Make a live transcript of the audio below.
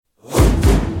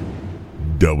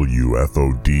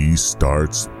WFOD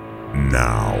starts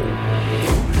now.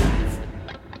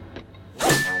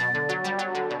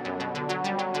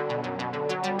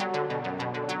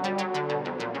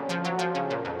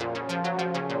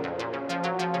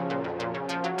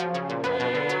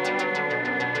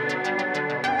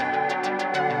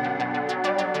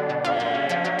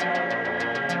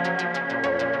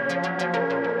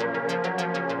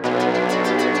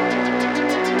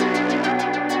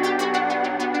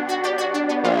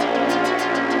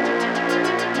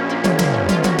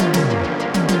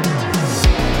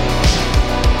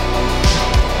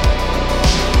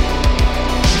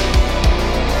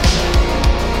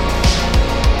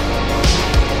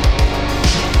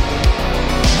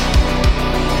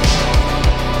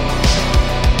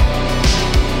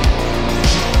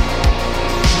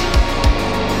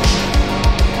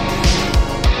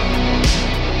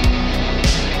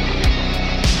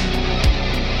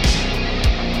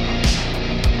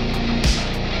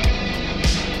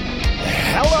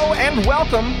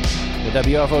 Welcome to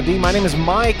WFOD. My name is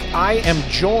Mike. I am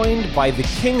joined by the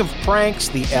king of pranks,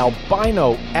 the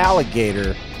albino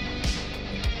alligator,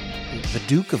 the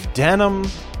Duke of Denim,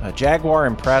 Jaguar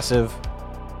Impressive.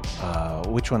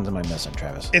 Which ones am I missing,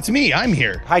 Travis? It's me. I'm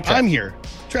here. Hi, Travis. I'm here.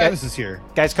 Travis is here.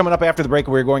 Guys, coming up after the break,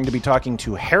 we're going to be talking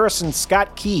to Harrison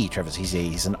Scott Key. Travis,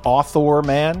 he's an author,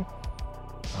 man.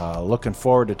 Looking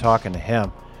forward to talking to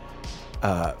him.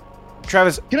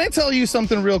 Travis, can I tell you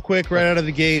something real quick right out of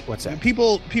the gate? What's that?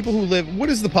 People who live. What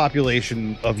is the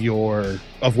population of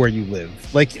where you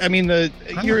live? Like, I mean,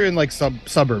 you're in like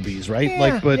suburbies, right?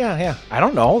 Yeah. I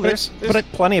don't know. There's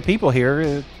plenty of people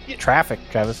here. Traffic,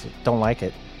 Travis. Don't like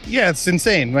it. Yeah, it's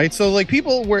insane, right? So like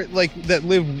people that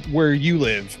live where you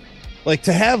live, like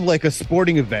to have like a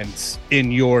sporting event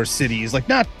in your cities, like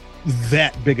not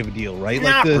that big of a deal, right?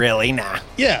 Not really, nah.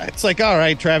 Yeah, it's like, all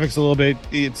right, traffic's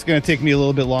it's going to take me a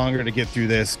little bit longer to get through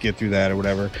this, get through that, or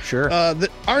whatever. Sure.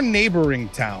 Our neighboring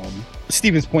town,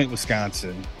 Stevens Point,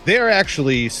 Wisconsin, they're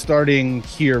actually starting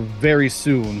here very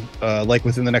soon, like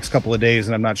within the next couple of days,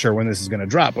 and I'm not sure when this is going to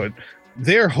drop, but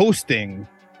they're hosting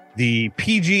the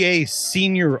PGA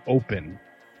Senior Open.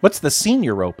 What's the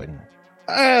Senior Open?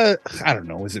 I don't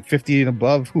know. Is it 50 and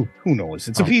above? Who knows?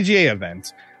 It's a PGA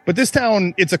event. But this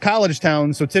town, it's a college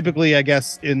town, so typically, I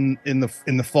guess, in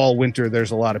the fall, winter,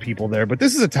 there's a lot of people there. But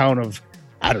this is a town of,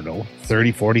 I don't know,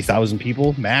 30, 40,000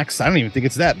 people max. I don't even think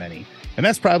it's that many. And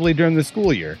that's probably during the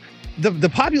school year. The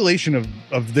population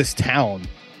of this town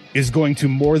is going to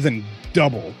more than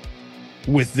double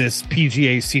with this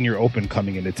PGA Senior Open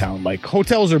coming into town. Like,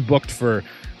 hotels are booked for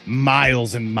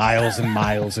miles and miles and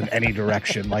miles in any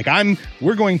direction. Like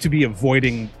we're going to be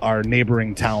avoiding our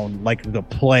neighboring town like the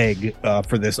plague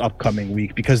for this upcoming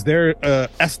week because they're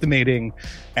estimating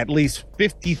at least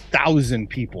 50,000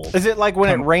 people. Is it like when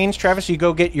it rains, Travis, you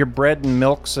go get your bread and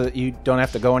milk so that you don't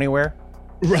have to go anywhere?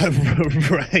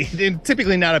 Right. And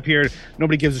typically not up here.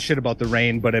 Nobody gives a shit about the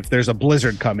rain, but if there's a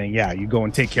blizzard coming, yeah, you go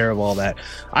and take care of all that.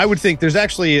 I would think there's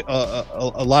actually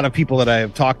a lot of people that I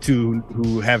have talked to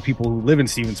who have people who live in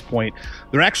Stevens Point.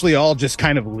 They're actually all just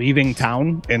kind of leaving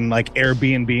town and like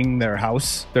Airbnb-ing their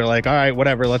house. They're like, all right,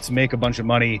 whatever, let's make a bunch of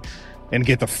money and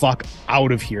get the fuck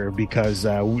out of here because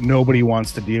nobody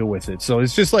wants to deal with it. So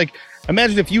it's just like,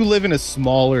 imagine if you live in a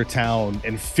smaller town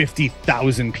and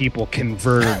 50,000 people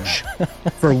converge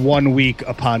for 1 week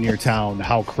upon your town,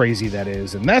 how crazy that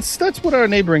is. And that's what our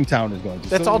neighboring town is going to.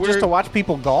 That's all just to watch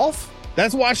people golf?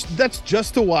 That's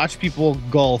just to watch people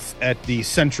golf at the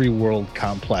Century World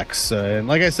Complex. And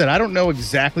like I said, I don't know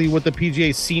exactly what the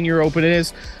PGA Senior Open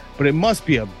is, but it must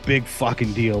be a big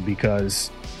fucking deal because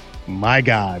my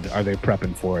God, are they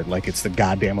prepping for it like it's the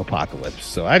goddamn apocalypse.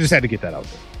 So I just had to get that out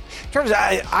there. Travis,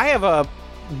 I have a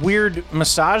weird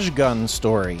massage gun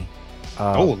story.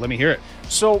 Let me hear it.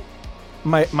 So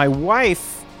my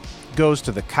wife goes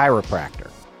to the chiropractor.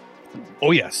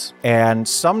 Oh, yes. And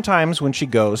sometimes when she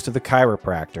goes to the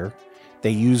chiropractor,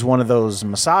 they use one of those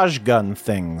massage gun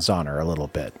things on her a little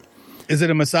bit. Is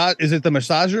it a massage? Is it the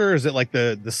massager or is it like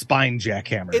the spine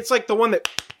jackhammer? It's like the one that...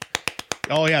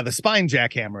 Oh, yeah, the spine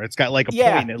jackhammer. It's got like a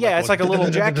point. Yeah, it's like a little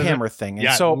jackhammer thing. And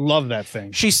yeah, so I love that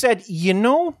thing. She said,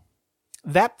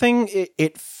 that thing,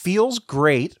 it feels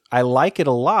great. I like it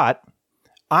a lot.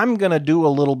 I'm going to do a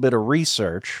little bit of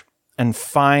research and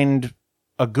find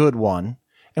a good one.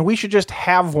 And we should just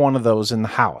have one of those in the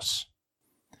house.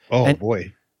 Oh,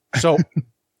 boy. So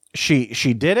she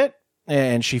did it,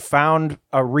 and she found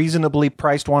a reasonably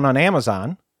priced one on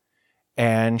Amazon,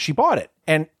 and she bought it.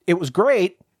 And it was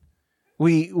great.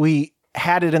 We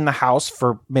had it in the house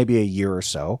for maybe a year or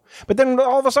so. But then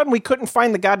all of a sudden, we couldn't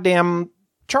find the goddamn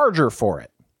charger for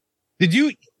it. Did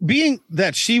you, being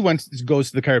that she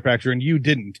goes to the chiropractor and you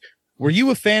didn't, were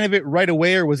you a fan of it right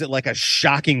away, or was it like a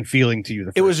shocking feeling to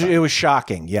you? It was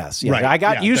shocking. Yes. Yeah. Right. I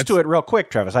got used to it real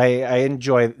quick, Travis. I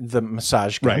enjoy the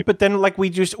massage gun, right. But then like we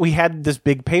had this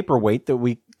big paperweight that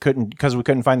we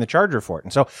couldn't find the charger for it.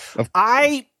 And so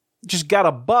I just got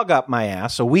a bug up my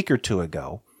ass a week or two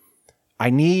ago.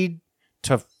 I need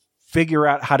to figure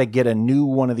out how to get a new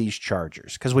one of these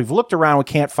chargers because we've looked around. We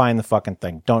can't find the fucking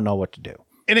thing. Don't know what to do.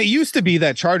 And it used to be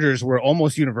that chargers were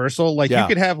almost universal. Like you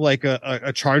could have like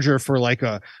a charger for like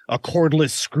a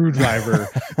cordless screwdriver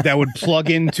that would plug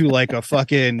into like a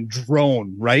fucking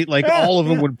drone, right? Like all of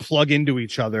them would plug into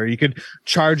each other. You could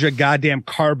charge a goddamn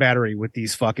car battery with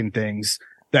these fucking things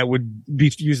that would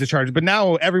be used to charge. But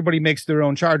now everybody makes their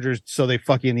own chargers, so they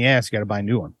fuck you in the ass. You got to buy a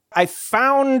new one. I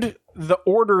found the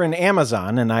order in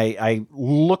Amazon, and I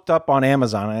looked up on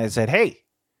Amazon, and I said, hey,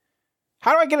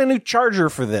 how do I get a new charger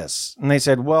for this? And they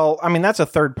said, well, I mean, that's a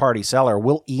third-party seller.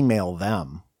 We'll email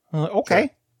them. I'm like, okay. Sure.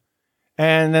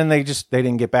 And then they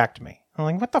didn't get back to me. I'm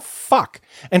like, what the fuck?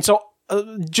 And so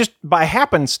just by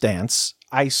happenstance,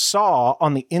 I saw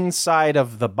on the inside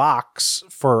of the box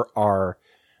for our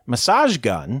massage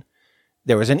gun,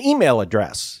 there was an email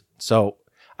address. So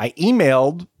I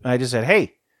emailed, and I just said,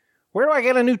 hey, where do I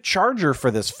get a new charger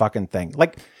for this fucking thing?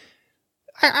 Like,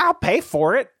 I'll pay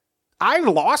for it. I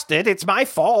lost it. It's my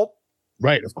fault.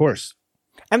 Right, of course.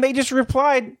 And they just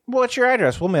replied, well, what's your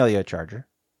address? We'll mail you a charger.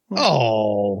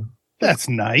 Oh, that's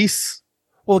nice.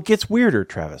 Well, it gets weirder,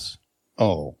 Travis.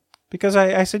 Oh. Because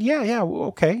I said, yeah,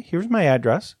 okay, here's my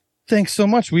address. Thanks so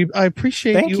much. I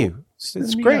appreciate Thank you.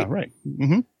 It's great. Yeah, right.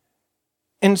 Mm-hmm.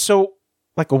 And so,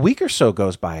 like a week or so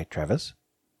goes by, Travis,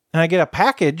 and I get a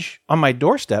package on my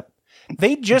doorstep.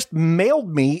 They just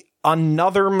mailed me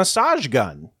another massage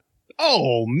gun.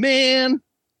 Oh, man.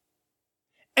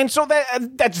 And so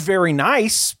that's very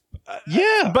nice.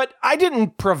 Yeah. But I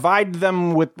didn't provide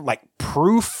them with, like,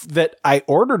 proof that I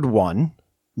ordered one.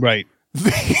 Right.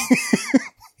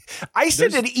 I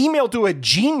sent an email to a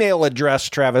Gmail address,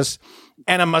 Travis,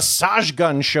 and a massage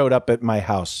gun showed up at my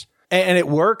house. And it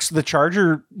works. The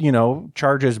charger,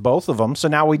 charges both of them. So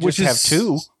now we just have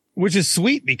two. Which is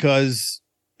sweet because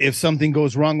if something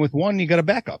goes wrong with one, you got a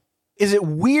backup. Is it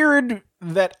weird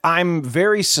that I'm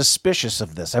very suspicious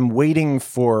of this? I'm waiting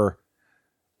for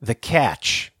the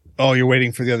catch. Oh, you're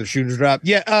waiting for the other shoe to drop?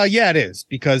 Yeah, it is.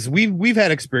 Because we've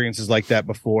had experiences like that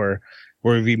before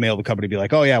where we've emailed the company to be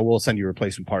like, oh yeah, we'll send you a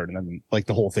replacement part. And then like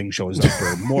the whole thing shows up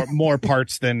for more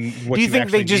parts than what do you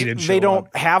think they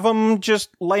don't have them just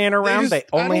laying around? They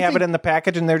only have it in the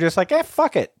package and they're just like,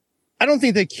 fuck it. I don't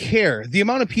think they care. The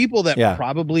amount of people that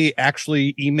probably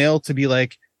actually email to be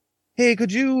like, hey,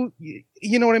 could you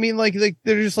know what I mean? Like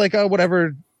they're just like, oh,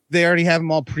 whatever. They already have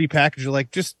them all prepackaged. They're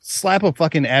like, just slap a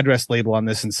fucking address label on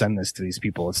this and send this to these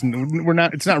people. It's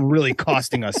not really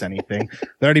costing us anything.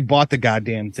 They already bought the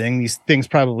goddamn thing. These things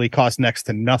probably cost next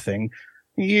to nothing.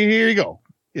 Here you go.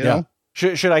 You know?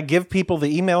 Should I give people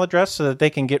the email address so that they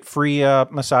can get free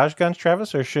massage guns,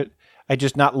 Travis? Or should I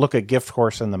just not look a gift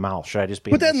horse in the mouth? Should I just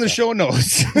be put that in the show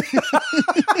notes?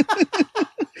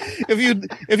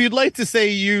 If you'd like to say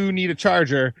you need a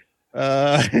charger,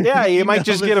 you might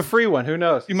just get a free one. Who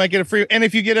knows? You might get a free, and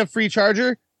if you get a free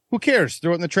charger, who cares?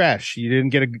 Throw it in the trash. You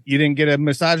didn't get a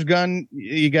massage gun.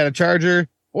 You got a charger,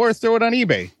 or throw it on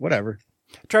eBay. Whatever.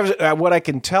 Travis, what I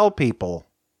can tell people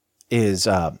is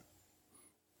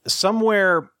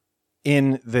somewhere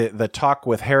in the talk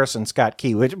with Harrison Scott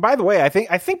Key, which, by the way, I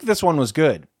think this one was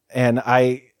good, and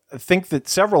I think that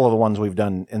several of the ones we've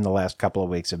done in the last couple of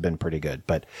weeks have been pretty good.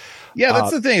 But yeah,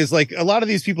 that's the thing is like a lot of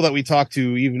these people that we talk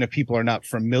to, even if people are not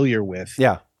familiar with,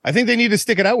 I think they need to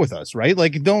stick it out with us, right?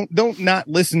 Like don't not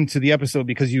listen to the episode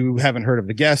because you haven't heard of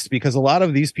the guest, because a lot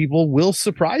of these people will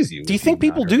surprise you. Do you think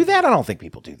people do that? I don't think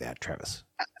people do that, Travis.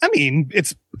 I mean,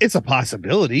 it's a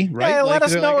possibility, right? Yeah, let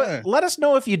us know. Let us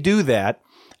know if you do that.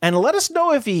 And let us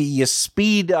know if you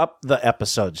speed up the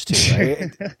episodes too.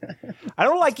 Right? I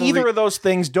don't like either of those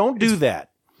things. Don't do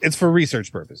that. It's for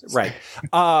research purposes. Right.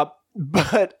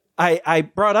 But I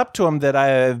brought up to him that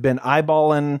I've been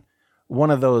eyeballing one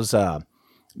of those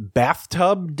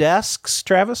bathtub desks,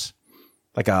 Travis.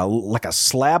 Like a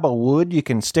slab of wood you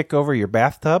can stick over your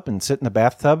bathtub and sit in the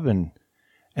bathtub and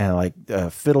like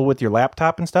fiddle with your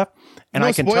laptop and stuff. And no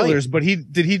I can spoilers, tell you,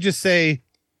 but did he just say,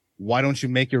 why don't you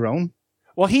make your own?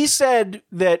 Well, he said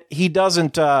that he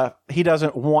doesn't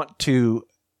want to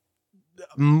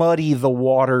muddy the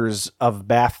waters of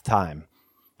bath time.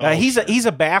 He's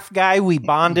a bath guy. We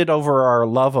bonded over our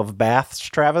love of baths,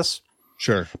 Travis.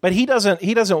 Sure. But he doesn't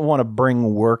want to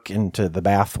bring work into the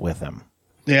bath with him.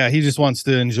 Yeah, he just wants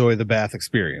to enjoy the bath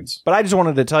experience. But I just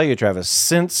wanted to tell you, Travis,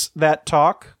 since that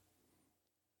talk,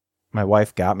 my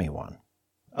wife got me one.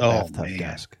 A bathtub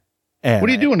desk. And what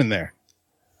are you doing in there?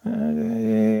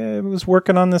 I was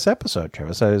working on this episode,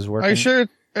 Travis. I was working.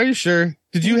 Are you sure?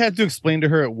 Did you have to explain to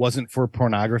her it wasn't for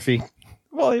pornography?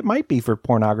 Well, it might be for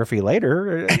pornography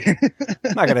later.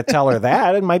 I'm not going to tell her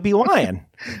that. It might be lying.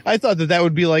 I thought that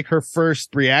would be like her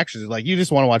first reaction. Like, you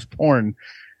just want to watch porn.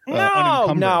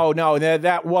 No.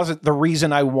 That wasn't the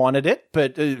reason I wanted it.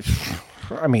 But,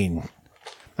 I mean, I'm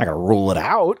not going to rule it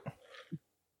out.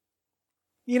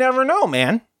 You never know,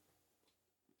 man.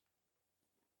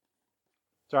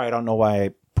 Sorry, I don't know why I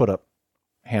put a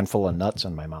handful of nuts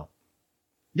in my mouth.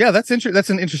 Yeah, that's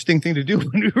an interesting thing to do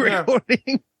when we were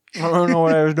recording. I don't know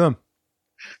what I was doing.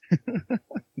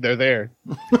 They're there.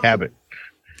 Habit.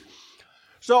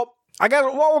 So, I got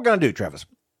what we're going to do, Travis.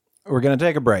 We're going to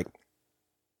take a break.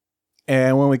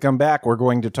 And when we come back, we're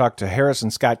going to talk to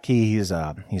Harrison Scott Key. He's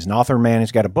an author, man.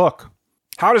 He's got a book,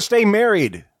 How to Stay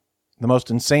Married. The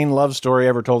most insane love story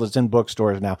ever told. It's in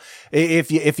bookstores now.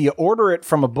 If you order it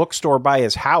from a bookstore by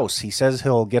his house, he says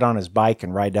he'll get on his bike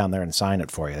and ride down there and sign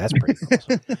it for you. That's pretty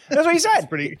awesome. That's what he said.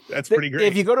 That's pretty great.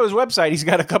 If you go to his website, he's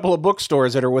got a couple of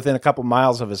bookstores that are within a couple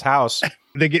miles of his house.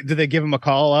 Did they give him a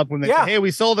call up when they say, hey, we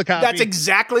sold a copy? That's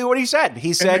exactly what he said.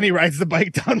 He said, and then he rides the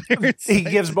bike down there. He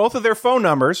gives both of their phone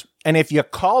numbers, and if you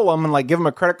call them and give them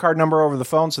a credit card number over the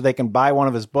phone so they can buy one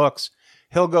of his books,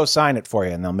 he'll go sign it for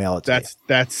you and they'll mail it to you.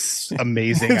 That's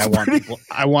amazing.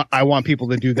 I want people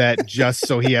to do that just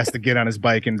so he has to get on his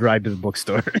bike and drive to the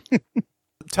bookstore.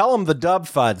 Tell him the Dub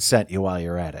Fud sent you while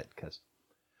you're at it.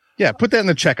 Yeah, put that in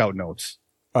the checkout notes.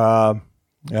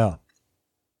 Yeah.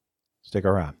 Stick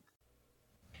around.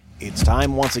 It's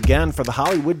time once again for the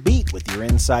Hollywood Beat with your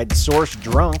inside source,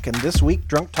 Drunk. And this week,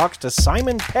 Drunk talks to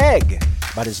Simon Pegg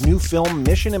about his new film,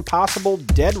 Mission Impossible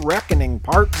Dead Reckoning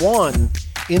Part 1,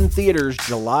 in theaters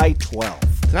July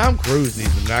 12th. Tom Cruise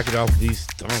needs to knock it off these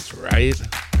stunts, right?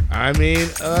 I mean,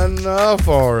 enough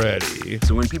already.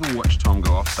 So when people watch Tom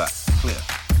go off that cliff,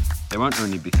 they won't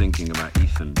only be thinking about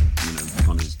Ethan,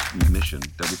 on his mission.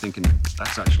 They'll be thinking,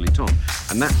 that's actually Tom.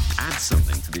 And that adds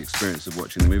something to the experience of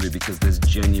watching the movie because there's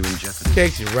genuine jeopardy.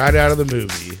 Takes you right out of the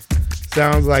movie.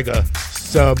 Sounds like a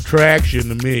subtraction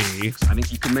to me. I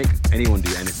think you can make anyone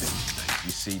do anything.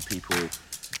 You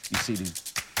see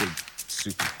these big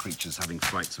super creatures having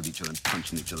fights with each other and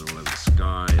punching each other all over the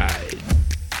sky. I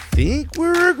think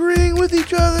we're agreeing with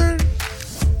each other.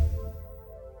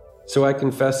 So I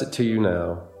confess it to you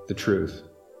now, the truth.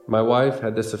 My wife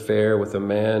had this affair with a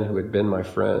man who had been my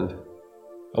friend.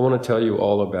 I want to tell you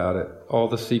all about it, all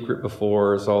the secret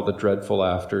befores, all the dreadful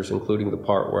afters, including the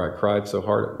part where I cried so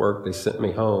hard at work they sent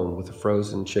me home with a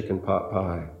frozen chicken pot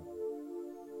pie.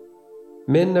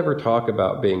 Men never talk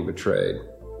about being betrayed.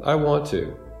 I want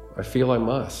to. I feel I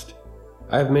must.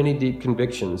 I have many deep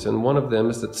convictions, and one of them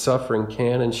is that suffering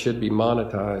can and should be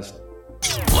monetized.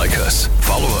 Like us,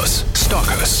 follow us, stalk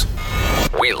us.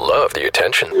 We love the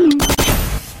attention.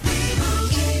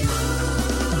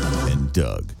 And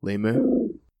Doug.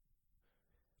 Limu,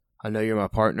 I know you're my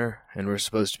partner, and we're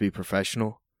supposed to be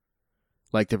professional.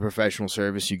 Like the professional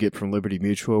service you get from Liberty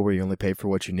Mutual where you only pay for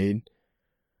what you need.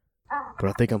 But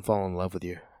I think I'm falling in love with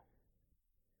you.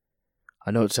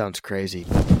 I know it sounds crazy.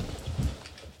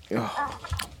 Oh.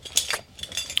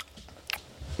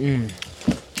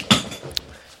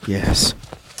 Yes.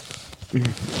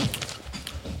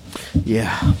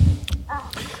 Yeah.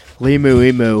 Limu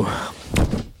emu.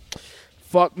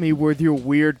 Fuck me with your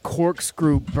weird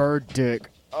corkscrew bird dick.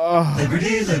 Oh.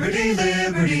 Liberty, liberty,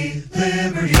 liberty,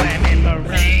 liberty. I'm in the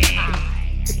rain.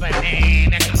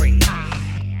 Banana cream.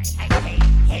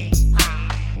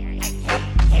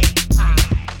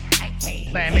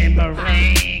 I'm in the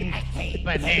rain.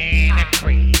 Banana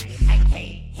cream.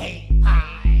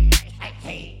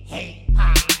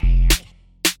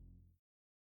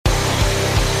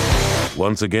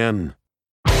 Once again,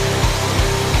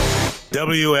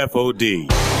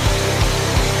 WFOD.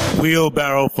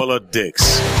 Wheelbarrow full of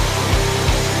dicks.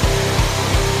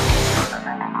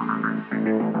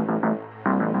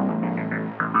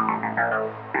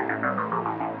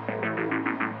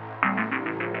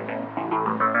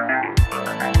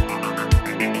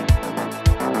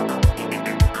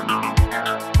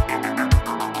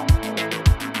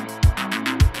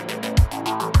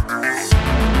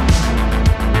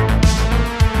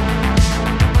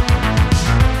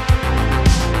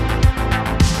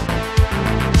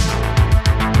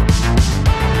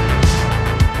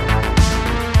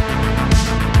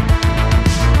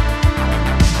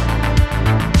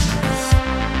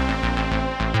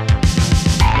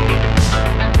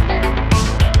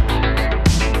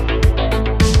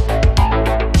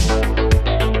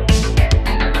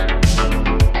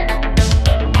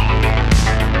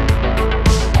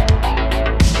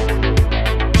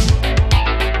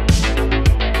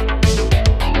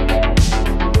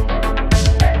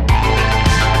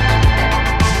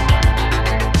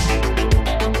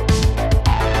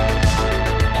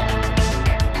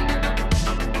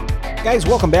 Guys,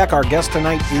 welcome back. Our guest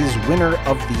tonight is winner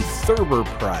of the Thurber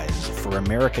Prize for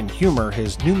American Humor.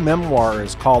 His new memoir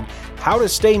is called How to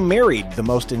Stay Married, the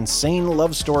Most Insane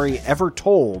Love Story Ever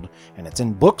Told, and it's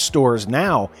in bookstores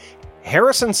now.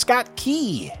 Harrison Scott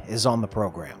Key is on the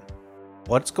program.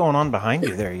 What's going on behind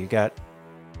you there? You got...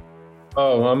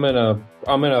 Oh, I'm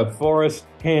in a forest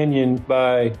canyon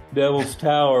by Devil's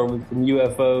Tower with some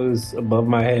UFOs above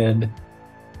my head.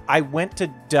 I went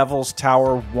to Devil's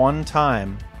Tower one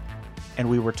time, and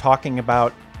we were talking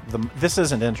about this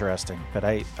isn't interesting, but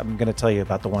I'm going to tell you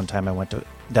about the one time I went to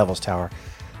Devil's Tower.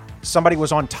 Somebody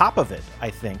was on top of it, I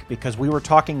think, because we were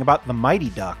talking about the Mighty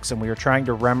Ducks, and we were trying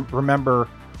to remember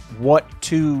what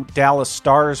two Dallas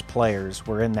Stars players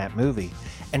were in that movie.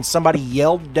 And somebody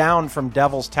yelled down from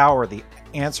Devil's Tower the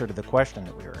answer to the question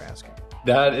that we were asking.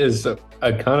 That is a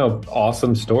kind of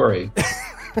awesome story.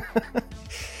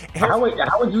 How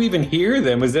would you even hear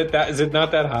them? Is it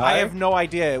not that high? I have no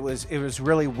idea. It was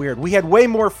really weird. We had way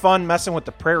more fun messing with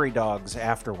the prairie dogs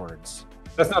afterwards.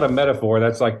 That's not a metaphor.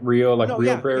 That's like real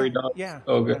prairie dogs. Yeah.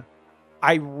 Okay. Yeah.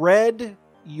 I read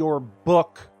your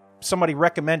book. Somebody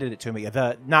recommended it to me.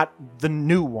 Not the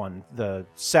new one, the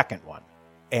second one,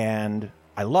 and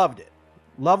I loved it.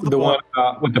 Loved the book.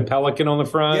 One with the pelican on the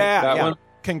front. Yeah. That one.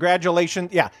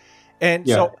 Congratulations. Yeah. And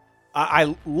so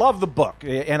I love the book,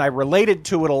 and I related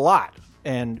to it a lot.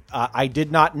 And I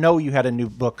did not know you had a new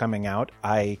book coming out.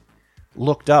 I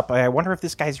looked up. I wonder if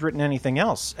this guy's written anything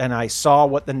else. And I saw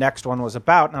what the next one was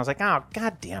about, and I was like, oh,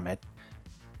 God damn it.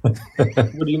 What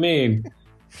do you mean?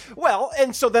 Well,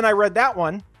 and so then I read that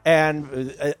one,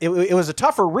 and it was a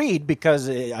tougher read because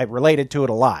I related to it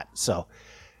a lot. So...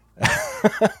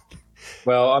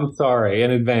 Well, I'm sorry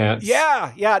in advance.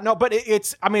 Yeah, no, but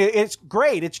it's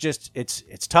great. It's just,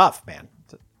 it's tough, man.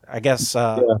 I guess,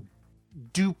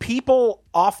 do people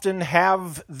often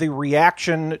have the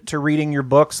reaction to reading your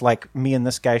books like me and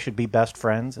this guy should be best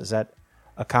friends? Is that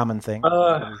a common thing?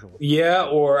 Yeah,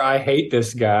 or I hate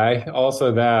this guy.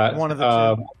 Also that. One of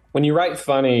the two. When you write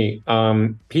funny,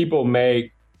 people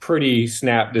make pretty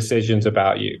snap decisions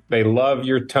about you. They love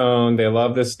your tone. They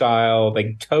love the style.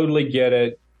 They totally get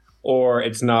it. Or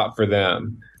it's not for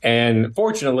them. And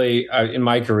fortunately, in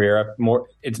my career,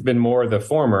 it's been more the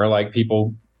former. Like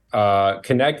people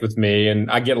connect with me, and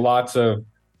I get lots of.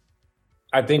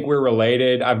 I think we're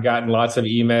related. I've gotten lots of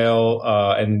email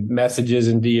and messages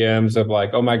and DMs of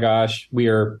like, "Oh my gosh,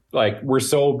 we're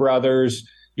soul brothers.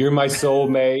 You're my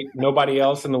soulmate. Nobody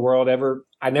else in the world ever.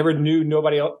 I never knew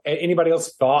anybody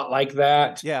else thought like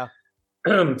that." Yeah.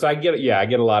 So I get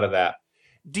a lot of that.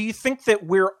 Do you think that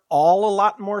we're all a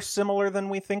lot more similar than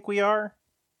we think we are?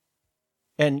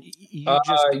 And you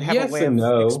just have a way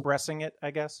of expressing it,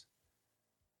 I guess?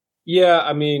 Yeah,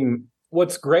 I mean,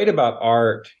 what's great about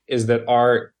art is that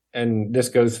art, and this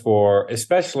goes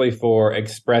especially for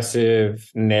expressive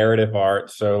narrative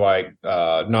art, so like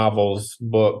novels,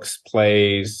 books,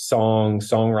 plays, songs,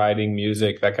 songwriting,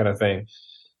 music, that kind of thing,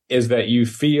 is that you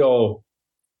feel...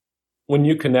 When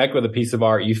you connect with a piece of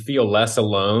art, you feel less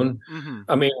alone. Mm-hmm.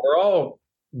 I mean, we're all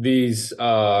these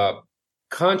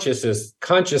consciousnesses,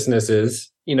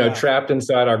 trapped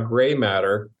inside our gray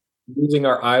matter, using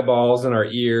our eyeballs and our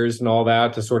ears and all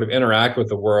that to sort of interact with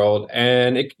the world.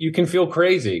 And you can feel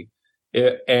crazy.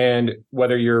 And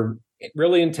whether you're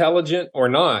really intelligent or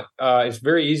not, it's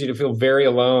very easy to feel very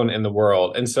alone in the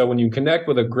world. And so when you connect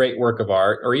with a great work of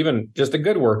art, or even just a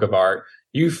good work of art,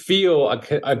 you feel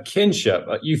a kinship.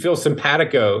 You feel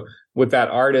simpatico with that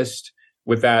artist,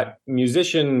 with that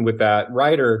musician, with that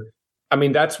writer. I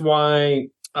mean, that's why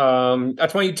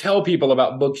you tell people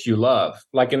about books you love.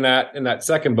 Like in that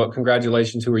second book,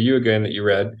 Congratulations, Who Are You Again, that you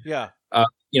read. Yeah.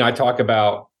 I talk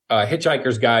about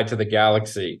Hitchhiker's Guide to the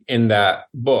Galaxy in that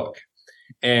book.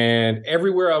 And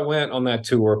everywhere I went on that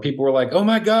tour, people were like, oh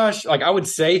my gosh, like I would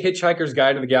say Hitchhiker's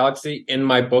Guide to the Galaxy in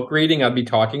my book reading. I'd be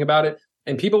talking about it.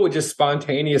 And people would just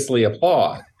spontaneously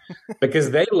applaud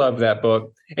because they love that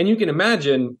book. And you can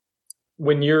imagine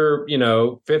when you're,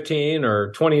 15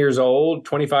 or 20 years old,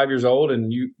 25 years old,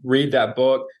 and you read that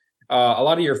book, a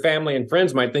lot of your family and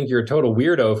friends might think you're a total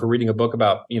weirdo for reading a book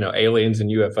about, aliens and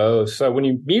UFOs. So when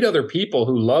you meet other people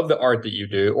who love the art that you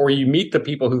do, or you meet the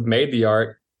people who've made the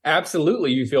art,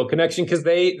 absolutely you feel connection because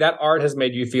that art has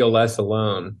made you feel less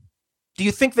alone. Do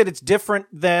you think that it's different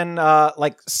than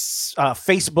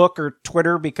Facebook or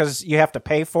Twitter because you have to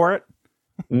pay for it?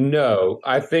 No,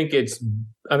 I think it's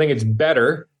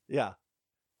better. Yeah.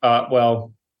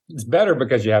 Well, it's better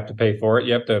because you have to pay for it.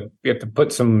 You have to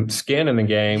put some skin in the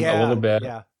game a little bit.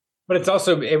 Yeah. But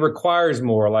it requires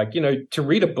more. Like, to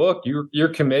read a book,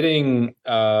 you're committing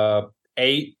 8,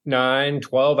 9,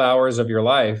 12 hours of your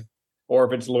life. Or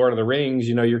if it's Lord of the Rings,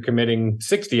 you're committing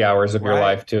 60 hours of your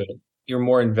life to it. You're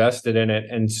more invested in it.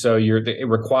 And so it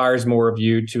requires more of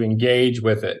you to engage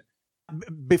with it.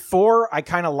 Before, I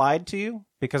kind of lied to you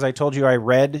because I told you I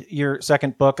read your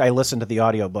second book. I listened to the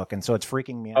audiobook, and so it's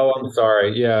freaking me out. Oh, I'm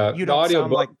sorry. Yeah. You don't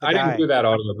sound like the I guy. didn't do that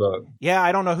audiobook. Yeah,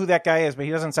 I don't know who that guy is, but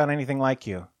he doesn't sound anything like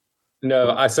you.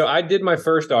 No, so I did my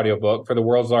first audiobook for The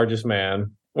World's Largest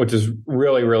Man, which is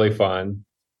really, really fun.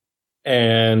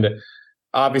 And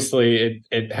obviously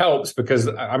it helps because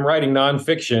I'm writing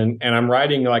nonfiction and I'm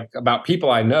writing like about people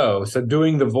I know. So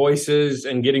doing the voices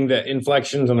and getting the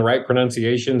inflections and the right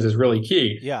pronunciations is really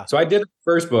key. Yeah. So I did the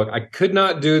first book. I could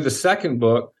not do the second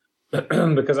book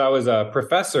because I was a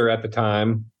professor at the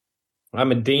time.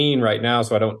 I'm a dean right now,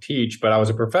 so I don't teach, but I was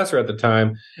a professor at the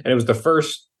time, and it was the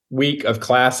first week of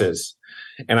classes.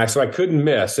 And so I couldn't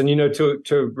miss. And,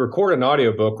 to record an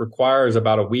audiobook requires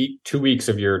about a week, 2 weeks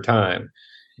of your time.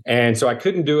 And so I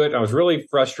couldn't do it. I was really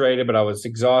frustrated, but I was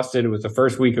exhausted. It was the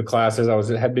first week of classes.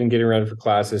 Had been getting ready for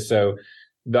classes. So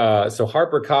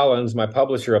HarperCollins, my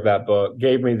publisher of that book,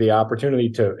 gave me the opportunity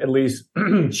to at least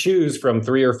choose from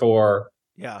 3 or 4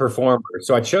 performers.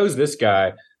 So I chose this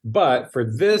guy. But for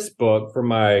this book, for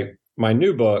my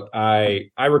new book, I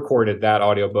recorded that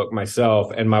audiobook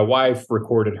myself, and my wife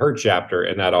recorded her chapter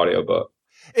in that audiobook.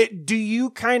 Do you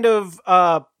kind of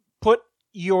put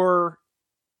your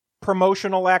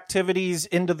promotional activities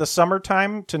into the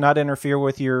summertime to not interfere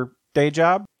with your day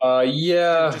job?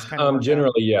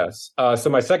 Generally, yes.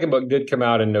 So my second book did come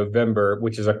out in November,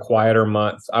 which is a quieter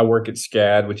month. I work at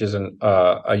SCAD, which is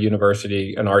a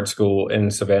university, an art school in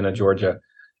Savannah, Georgia.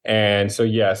 And so,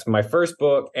 yes, my first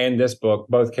book and this book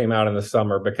both came out in the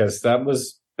summer because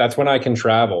that's when I can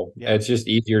travel. Yeah. It's just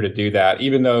easier to do that,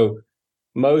 even though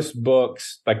most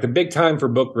books, like the big time for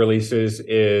book releases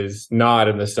is not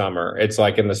in the summer. It's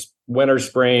like in the winter,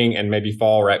 spring, and maybe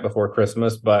fall right before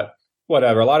Christmas. But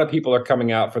whatever. A lot of people are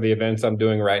coming out for the events I'm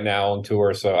doing right now on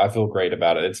tour. So I feel great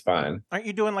about it. It's fine. Aren't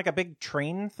you doing like a big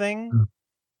train thing?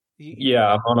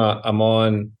 Yeah,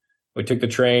 we took the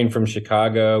train from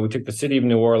Chicago. We took the city of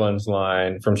New Orleans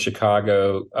line from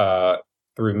Chicago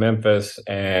through Memphis.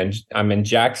 And I'm in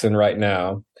Jackson right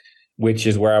now, which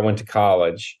is where I went to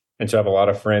college. And so I have a lot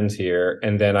of friends here.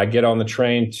 And then I get on the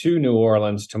train to New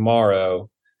Orleans tomorrow.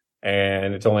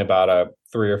 And it's only about a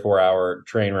 3 or 4 hour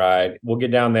train ride. We'll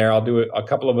get down there. I'll do a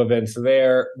couple of events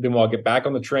there. Then we'll get back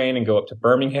on the train and go up to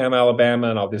Birmingham, Alabama.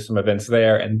 And I'll do some events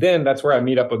there. And then that's where I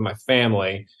meet up with my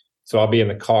family. So I'll be in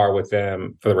the car with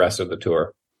them for the rest of the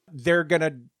tour. They're going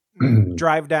to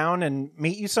drive down and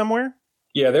meet you somewhere?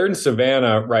 Yeah, they're in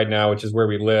Savannah right now, which is where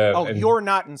we live. Oh, you're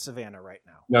not in Savannah right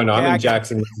now. No, okay, I'm in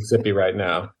Jackson, Mississippi right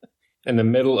now, in the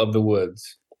middle of the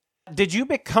woods. Did you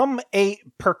become a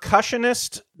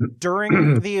percussionist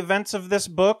during the events of this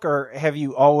book, or have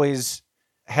you always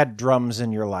had drums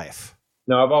in your life?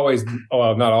 No, I've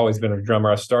not always been a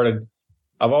drummer.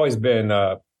 I've always been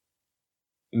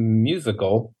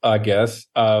musical, I guess.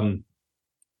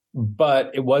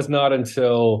 But it was not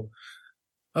until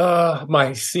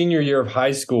my senior year of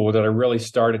high school that I really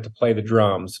started to play the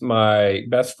drums. My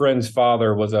best friend's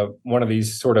father was one of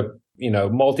these sort of,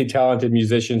 multi-talented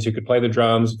musicians who could play the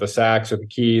drums, the sax or the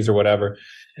keys or whatever.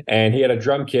 And he had a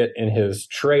drum kit in his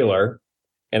trailer.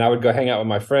 And I would go hang out with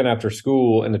my friend after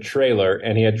school in the trailer,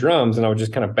 and he had drums, and I would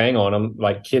just kind of bang on them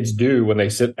like kids do when they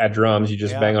sit at drums. You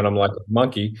just bang on them like a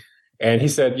monkey. And he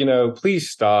said, please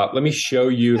stop. Let me show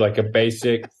you like a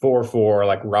basic 4/4,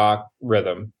 like rock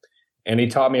rhythm. And he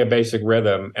taught me a basic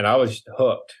rhythm, and I was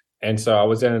hooked. And so I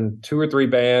was in 2 or 3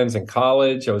 bands in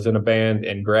college. I was in a band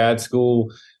in grad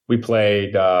school. We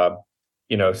played,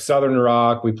 Southern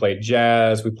rock. We played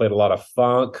jazz. We played a lot of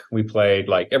funk. We played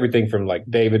like everything from like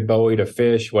David Bowie to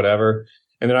Fish, whatever.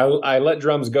 And then I let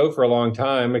drums go for a long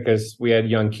time because we had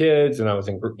young kids, and I was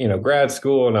in, grad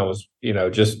school, and I was,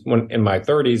 just in my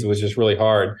 30s, it was just really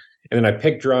hard. And then I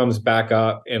picked drums back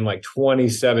up in like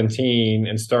 2017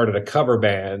 and started a cover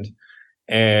band.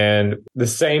 And the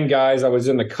same guys I was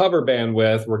in the cover band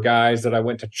with were guys that I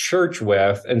went to church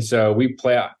with. And so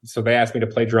so they asked me to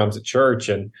play drums at church.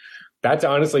 And that's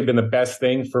honestly been the best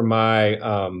thing for my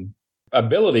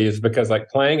abilities, because like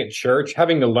playing at church,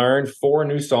 having to learn 4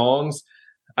 new songs,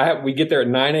 we get there at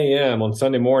 9 a.m. on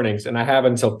Sunday mornings, and I have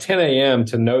until 10 a.m.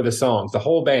 to know the songs, the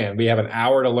whole band. We have an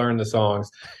hour to learn the songs.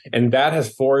 And that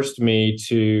has forced me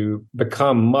to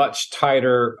become much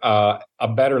tighter, a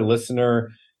better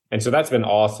listener. And so that's been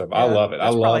awesome. Yeah, I love it.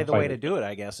 That's probably the way to do it,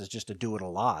 I guess, is just to do it a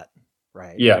lot,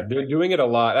 right? Yeah, they're doing it a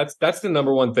lot. That's the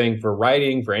number one thing for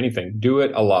writing, for anything. Do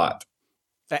it a lot.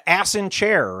 The ass in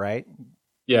chair, right?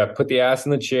 Yeah, put the ass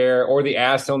in the chair or the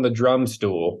ass on the drum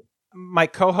stool. My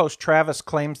co-host Travis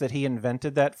claims that he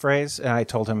invented that phrase, and I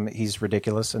told him he's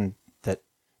ridiculous and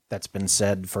that's been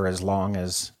said for as long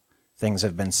as things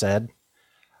have been said.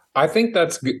 I think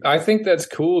that's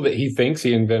cool that he thinks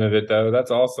he invented it, though.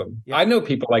 That's awesome. Yeah. I know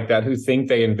people like that who think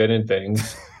they invented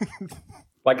things.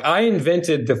 Like I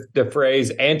invented the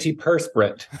phrase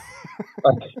antiperspirant.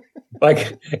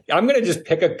 like I'm going to just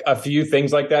pick a few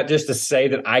things like that just to say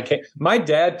that I can't. My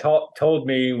dad told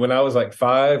me when I was like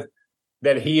 5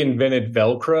 that he invented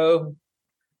Velcro.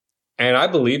 And I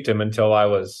believed him until I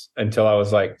was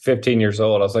like 15 years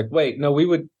old. I was like, wait, no, we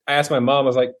would ask my mom, I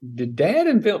was like, did Dad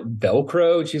invent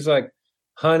Velcro? And she's like,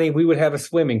 honey, we would have a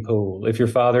swimming pool if your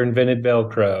father invented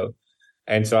Velcro.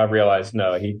 And so I realized,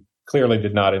 no, he clearly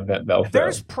did not invent Velcro.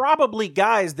 There's probably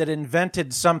guys that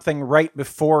invented something right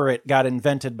before it got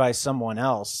invented by someone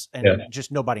else, and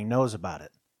just nobody knows about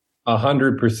it.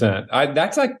 100%.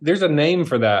 That's like, there's a name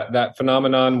for that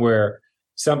phenomenon where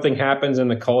something happens in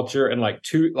the culture and like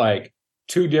two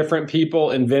different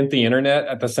people invent the internet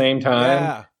at the same time.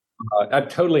 Yeah. That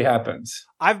totally happens.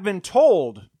 I've been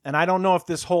told, and I don't know if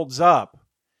this holds up,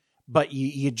 but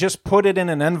you just put it in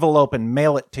an envelope and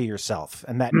mail it to yourself,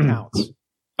 and that counts.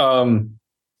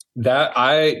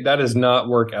 That does not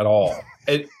work at all.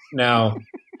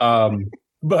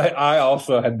 But I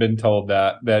also had been told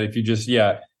that if you just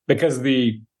because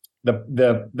the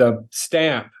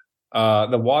stamp,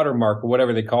 the watermark or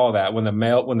whatever they call that, when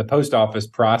the post office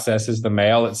processes the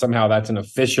mail, that's an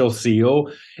official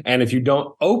seal. And if you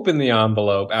don't open the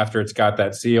envelope after it's got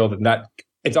that seal, then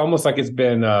it's almost like it's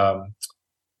been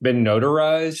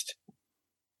notarized.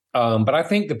 But I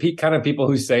think the kind of people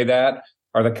who say that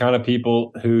are the kind of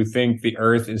people who think the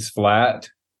earth is flat.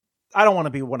 I don't want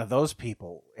to be one of those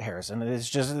people, Harrison. It's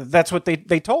just, that's what they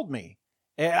told me.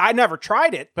 I never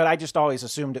tried it, but I just always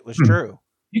assumed it was true.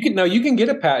 You can get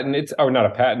a patent. Not a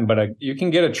patent, but you can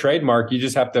get a trademark. You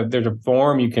just have to. There's a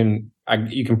form. You can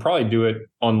probably do it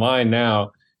online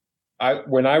now.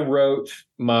 When I wrote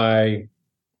my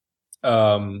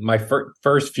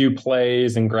first few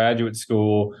plays in graduate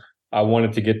school, I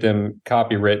wanted to get them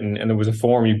copywritten, and there was a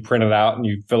form you print it out and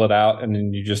you fill it out, and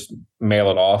then you just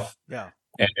mail it off. Yeah,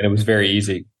 and it was very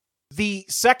easy. The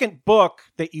second book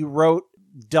that you wrote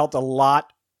dealt a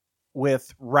lot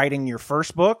with writing your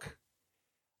first book.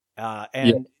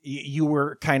 You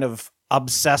were kind of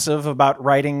obsessive about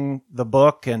writing the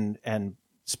book and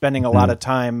spending a lot of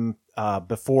time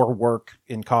before work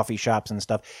in coffee shops and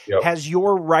stuff. Yep. Has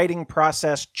your writing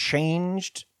process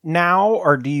changed now,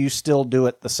 or do you still do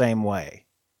it the same way?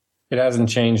 It hasn't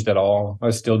changed at all.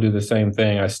 I still do the same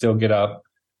thing. I still get up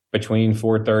between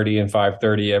 4:30 and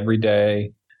 5:30 every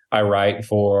day. I write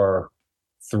for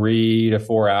 3 to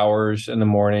 4 hours in the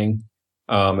morning.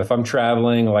 If I'm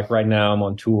traveling, like right now, I'm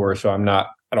on tour, so I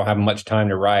don't have much time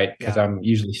to write because I'm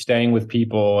usually staying with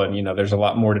people, and there's a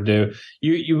lot more to do.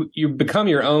 You become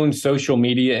your own social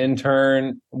media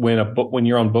intern when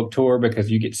you're on book tour, because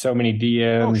you get so many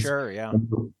DMs. Oh, sure, yeah.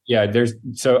 Yeah,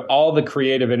 so all the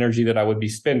creative energy that I would be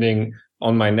spending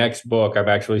on my next book, I'm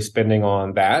actually spending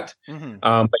on that. Mm-hmm.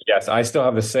 But yes, I still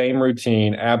have the same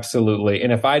routine, absolutely.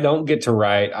 And if I don't get to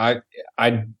write,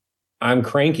 I'm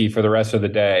cranky for the rest of the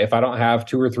day. If I don't have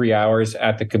 2 or 3 hours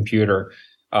at the computer,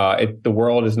 the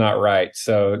world is not right.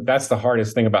 So that's the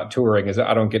hardest thing about touring, is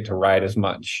I don't get to write as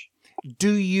much.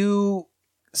 Do you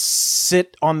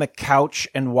sit on the couch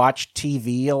and watch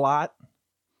TV a lot?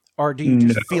 Or do you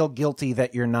just feel guilty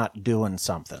that you're not doing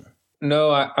something?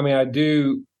 No, I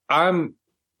do. I'm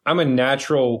a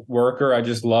natural worker. I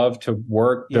just love to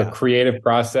work. The creative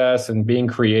process and being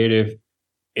creative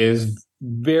is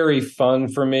very fun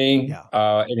for me.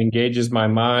 Yeah. It engages my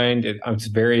mind. It's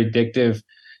very addictive.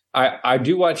 I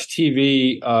do watch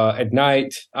TV at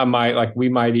night. We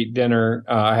might eat dinner.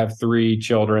 I have 3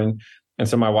 children, and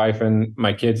so my wife and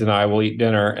my kids and I will eat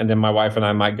dinner, and then my wife and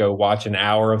I might go watch an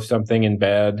hour of something in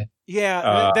bed.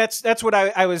 Yeah, that's what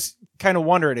I was kind of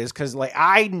wondering, is because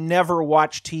I never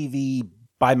watch TV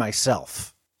by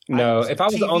myself. No, if I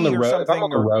was on the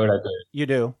road, I do. You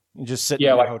do. You just sit in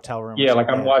your hotel room. Yeah,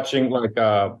 I'm watching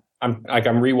I'm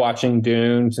rewatching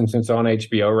Dune since it's on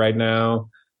HBO right now,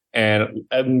 and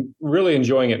I'm really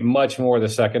enjoying it much more the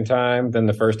second time than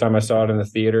the first time I saw it in the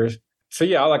theaters. So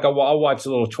yeah, I'll watch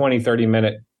little 20-30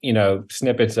 minute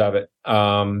snippets of it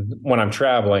when I'm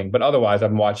traveling, but otherwise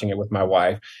I'm watching it with my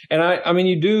wife. And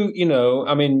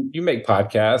you make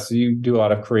podcasts, you do a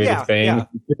lot of creative things. Yeah.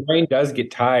 Your brain does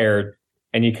get tired,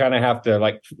 and you kind of have to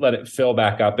let it fill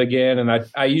back up again. And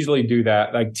I usually do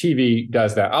that. TV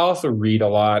does that. I also read a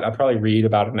lot. I probably read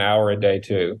about an hour a day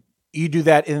too. You do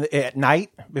that at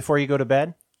night before you go to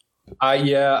bed?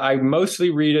 I mostly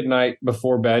read at night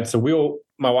before bed. So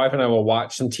my wife and I will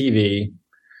watch some TV,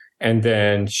 and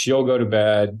then she'll go to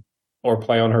bed or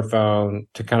play on her phone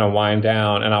to kind of wind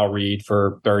down, and I'll read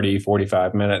for 30,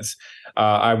 45 minutes.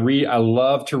 I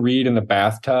love to read in the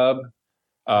bathtub.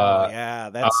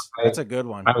 That's a good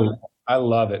one. I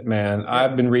love it, man. Yeah.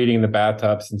 I've been reading in the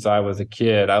bathtub since I was a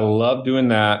kid. I love doing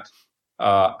that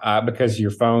because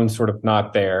your phone's sort of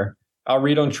not there. I'll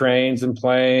read on trains and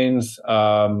planes.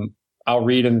 I'll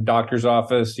read in the doctor's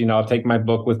office. I'll take my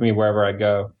book with me wherever I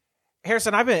go.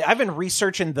 Harrison, I've been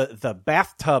researching the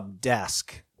bathtub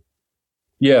desk.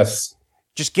 Yes.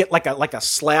 Just get like a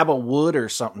slab of wood or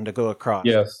something to go across.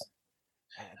 Yes.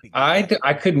 I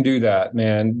couldn't do that,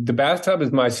 man. The bathtub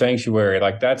is my sanctuary.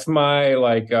 Like that's my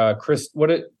what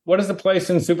is the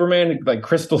place in Superman, like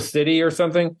Crystal City or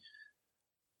something?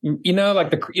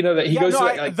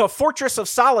 The Fortress of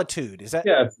Solitude. Is that?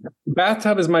 Yeah,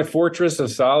 bathtub is my fortress of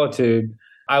solitude.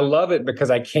 I love it because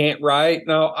I can't write.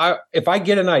 Now, if I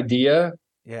get an idea,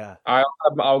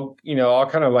 I'll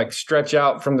kind of like stretch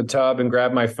out from the tub and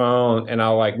grab my phone and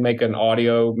I'll like make an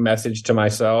audio message to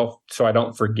myself so I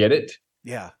don't forget it.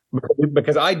 Yeah.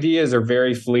 Because ideas are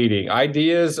very fleeting.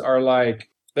 Ideas are like,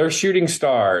 they're shooting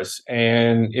stars.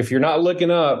 And if you're not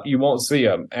looking up, you won't see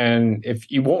them. And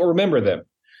if you won't remember them.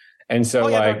 And so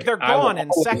they're gone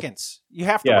in seconds. You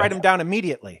have to write them down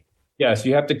immediately. Yes,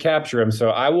 you have to capture them. So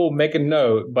I will make a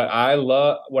note, but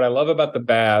what I love about the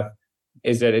bath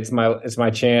is that it's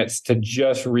my chance to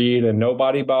just read and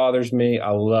nobody bothers me. I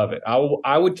love it.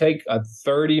 I would take a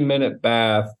 30-minute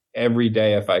bath every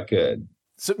day if I could.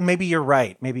 So maybe you're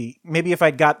right. Maybe if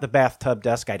I'd got the bathtub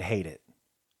desk, I'd hate it.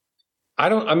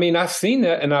 I've seen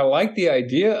that and I like the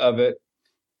idea of it.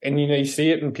 And, you see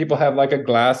it and people have like a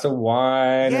glass of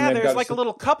wine. Yeah, and there's like a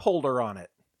little cup holder on it.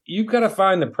 You've got to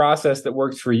find the process that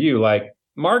works for you. Like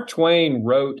Mark Twain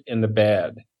wrote in the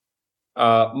bed.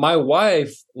 My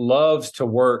wife loves to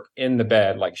work in the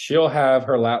bed. Like she'll have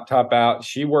her laptop out.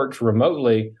 She works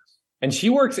remotely and she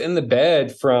works in the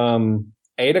bed from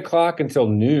 8 o'clock until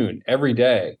noon every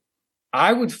day.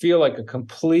 I would feel like a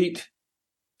complete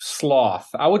sloth.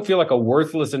 I would feel like a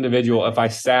worthless individual if I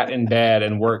sat in bed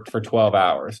and worked for 12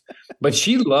 hours. But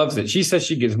she loves it. She says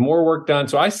she gets more work done.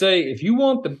 So I say, if you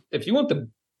want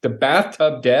the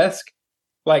bathtub desk,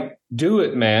 like do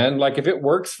it, man. Like if it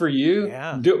works for you,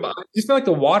 do it. I just feel like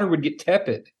the water would get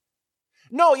tepid.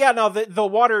 The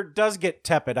water does get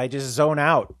tepid. I just zone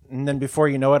out. And then before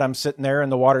you know it, I'm sitting there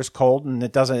and the water's cold and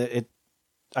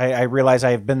I realize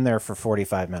I have been there for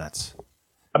 45 minutes.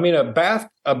 Reading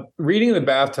in the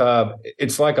bathtub,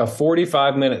 it's like a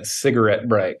 45-minute cigarette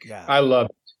break. Yeah. I love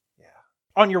it. Yeah.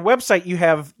 On your website, you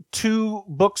have 2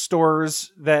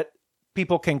 bookstores that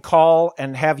people can call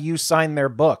and have you sign their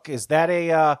book. Is that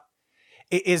a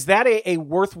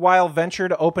worthwhile venture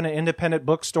to open an independent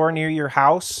bookstore near your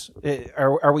house?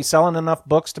 Are we selling enough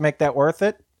books to make that worth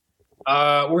it?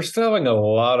 We're selling a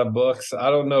lot of books. I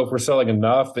don't know if we're selling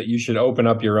enough that you should open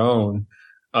up your own.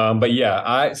 But yeah,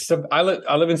 I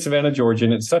live in Savannah, Georgia,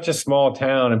 and it's such a small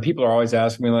town, and people are always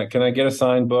asking me like, "Can I get a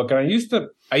signed book?" And I used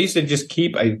to just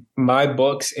keep my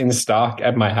books in stock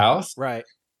at my house. Right.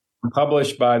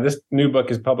 This new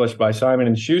book is published by Simon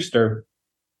and Schuster,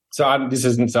 so this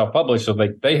isn't self-published, so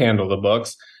they handle the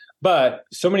books. But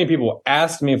so many people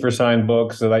asked me for signed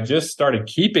books that I just started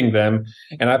keeping them.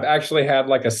 And I've actually had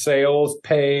like a sales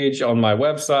page on my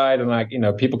website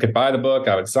and people could buy the book.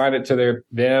 I would sign it to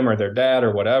them or their dad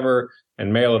or whatever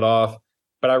and mail it off.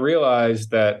 But I realized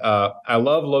that I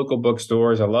love local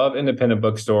bookstores. I love independent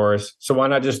bookstores. So why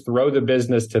not just throw the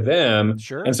business to them?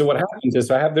 Sure. And so what happens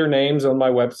is I have their names on my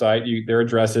website, their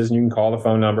addresses, and you can call the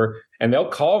phone number. And they'll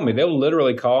call me. They'll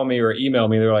literally call me or email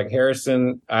me. They're like,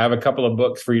 "Harrison, I have a couple of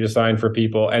books for you to sign for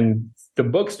people." And the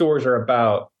bookstores are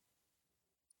about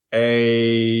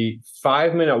a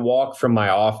 5-minute walk from my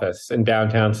office in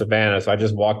downtown Savannah. So I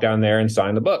just walk down there and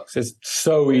sign the books. It's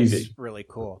so easy. It's really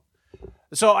cool.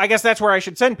 So I guess that's where I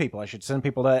should send people. I should send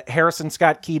people to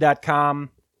harrisonscottkey.com.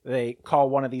 They call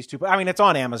one of these 2. I mean, it's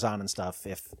on Amazon and stuff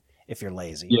if you're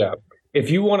lazy. Yeah. If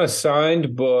you want a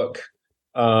signed book,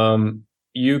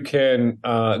 you can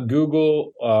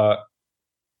Google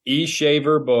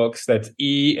E-Shaver Books. That's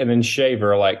E and then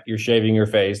shaver, like you're shaving your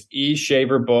face.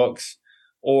 E-Shaver Books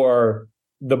or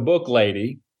The Book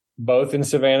Lady, both in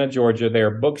Savannah, Georgia. They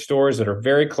are bookstores that are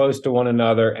very close to one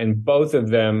another, and both of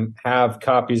them have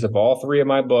copies of all 3 of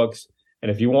my books.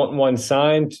 And if you want one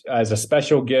signed as a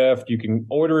special gift, you can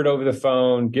order it over the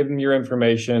phone, give them your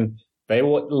information. They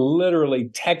will literally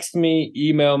text me,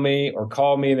 email me, or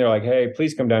call me. And they're like, "Hey,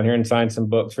 please come down here and sign some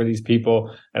books for these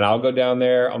people." And I'll go down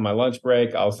there on my lunch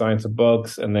break. I'll sign some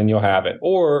books and then you'll have it.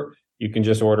 Or you can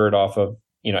just order it off of,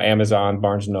 Amazon,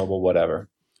 Barnes & Noble, whatever.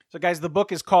 So, guys, the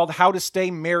book is called How to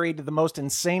Stay Married, the Most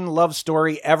Insane Love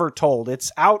Story Ever Told.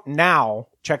 It's out now.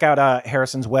 Check out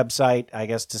Harrison's website, I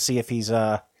guess, to see if he's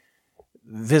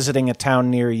visiting a town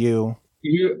near you.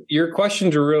 Your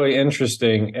questions are really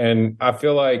interesting, and I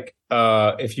feel like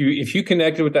if you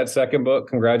connected with that second book,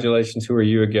 congratulations. Who are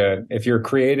you again? If you're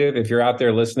creative, if you're out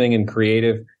there listening and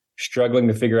creative, struggling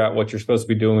to figure out what you're supposed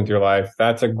to be doing with your life,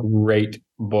 that's a great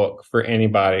book for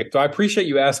anybody. So I appreciate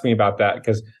you asking me about that,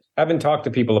 because I haven't talked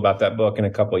to people about that book in a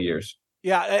couple of years.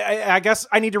 Yeah, I guess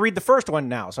I need to read the first one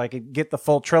now so I could get the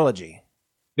full trilogy.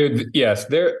 Dude, yes,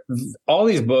 all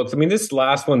these books. I mean, this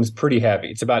last one's pretty heavy.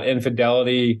 It's about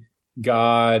infidelity,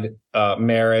 God,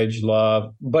 marriage,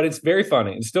 love, but it's very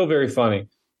funny. It's still very funny.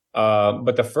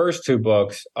 But the first two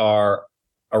books are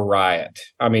a riot.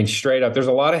 I mean, straight up. There's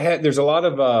a lot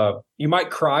of you might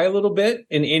cry a little bit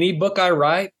in any book I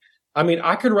write. I mean,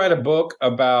 I could write a book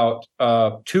about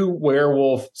two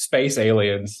werewolf space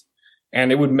aliens,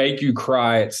 and it would make you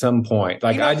cry at some point.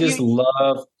 Like, I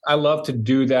love to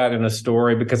do that in a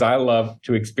story, because I love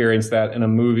to experience that in a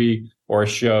movie or a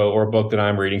show or a book that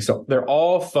I'm reading. So they're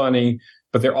all funny,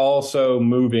 but they're also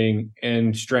moving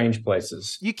in strange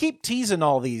places. You keep teasing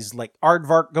all these, like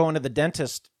Aardvark going to the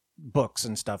dentist books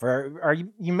and stuff. Are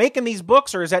you making these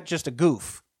books, or is that just a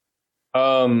goof?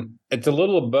 It's a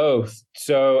little of both.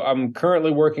 So I'm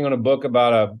currently working on a book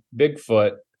about a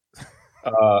Bigfoot,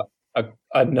 a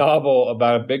novel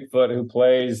about a Bigfoot who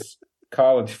plays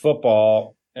college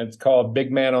football. And it's called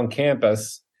Big Man on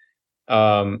Campus.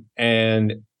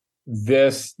 And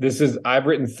this is, I've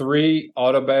written 3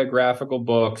 autobiographical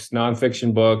books,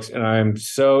 nonfiction books, and I'm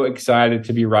so excited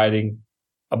to be writing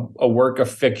a work of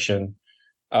fiction.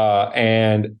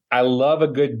 And I love a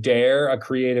good dare, a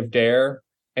creative dare.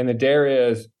 And the dare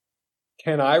is,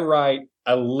 can I write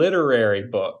a literary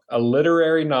book, a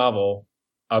literary novel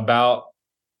about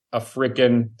a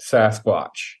freaking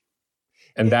Sasquatch?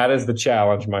 And that is the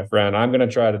challenge, my friend. I'm going to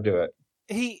try to do it.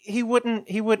 He wouldn't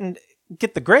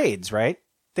get the grades, right?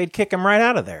 They'd kick him right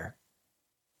out of there.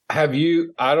 I've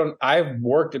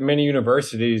worked at many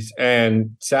universities,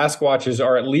 and Sasquatches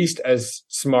are at least as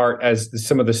smart as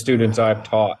some of the students I've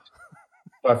taught.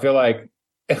 So I feel like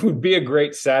it would be a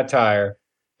great satire.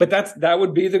 But that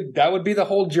would be the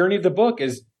whole journey of the book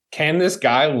is, can this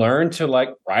guy learn to like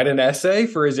write an essay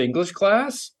for his English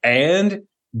class and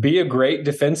be a great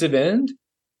defensive end?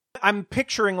 I'm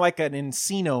picturing like an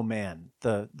Encino Man,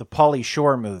 the Pauly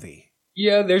Shore movie.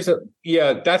 Yeah, there'd be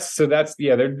a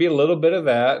little bit of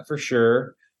that for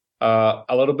sure. A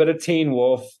little bit of Teen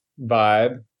Wolf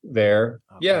vibe there.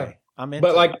 Okay. Yeah.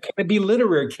 But like, can it be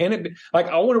literary? Can it be like,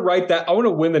 I want to write that. I want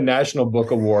to win the National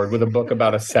Book Award with a book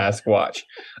about a Sasquatch.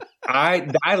 I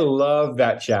love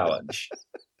that challenge.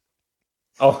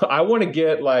 Oh, I want to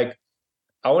get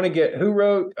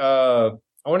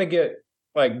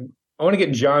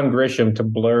John Grisham to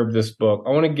blurb this book.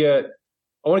 I want to get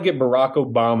Barack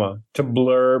Obama to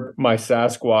blurb my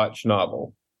Sasquatch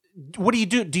novel. What do you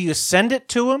do? Do you send it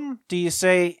to him? Do you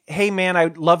say, "Hey man, I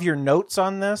love your notes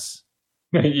on this"?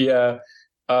 Yeah.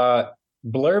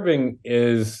 Blurbing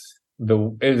is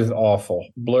awful.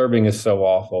 Blurbing is so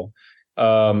awful.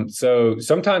 So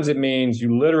sometimes it means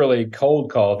you literally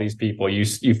cold call these people.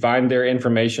 You find their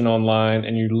information online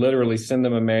and you literally send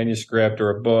them a manuscript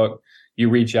or a book. You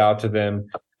reach out to them.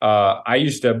 I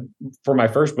used to, for my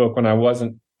first book, when I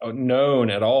wasn't known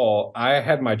at all, I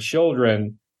had my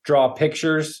children draw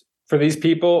pictures for these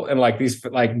people, and like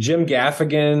Jim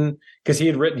Gaffigan, because he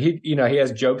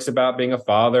has jokes about being a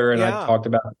father, and I talked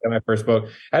about it in my first book.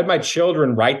 I had my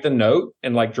children write the note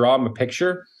and like draw him a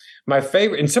picture. My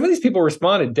favorite, and some of these people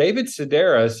responded. David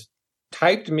Sedaris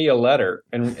typed me a letter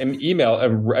and mailed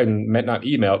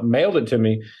it to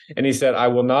me, and he said, "I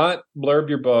will not blurb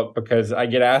your book because I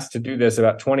get asked to do this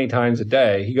about 20 times a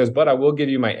day." He goes, "But I will give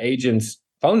you my agent's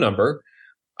phone number."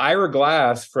 Ira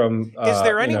Glass from... Is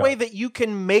there any way that you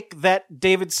can make that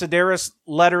David Sedaris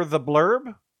letter the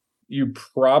blurb? You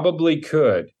probably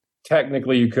could.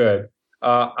 Technically, you could.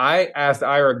 I asked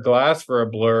Ira Glass for a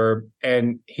blurb,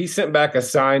 and he sent back a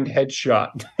signed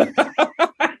headshot. I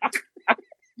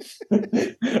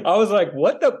was like,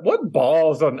 what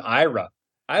balls on Ira?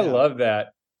 I love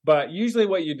that. But usually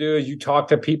what you do is you talk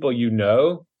to people you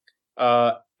know.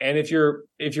 And if you're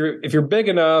big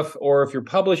enough, or if your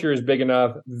publisher is big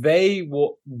enough, they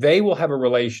will have a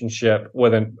relationship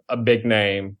with a big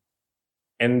name,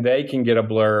 and they can get a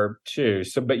blurb too.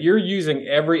 So, but you're using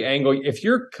every angle. If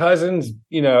your cousin's,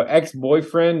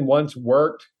 ex-boyfriend once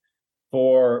worked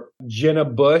for Jenna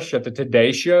Bush at the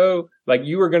Today Show, like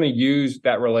you were going to use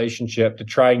that relationship to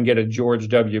try and get a George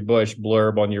W. Bush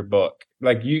blurb on your book.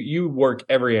 Like you work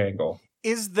every angle.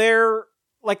 Is there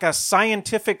like a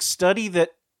scientific study that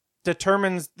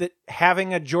determines that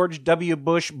having a George W.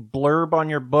 Bush blurb on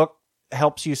your book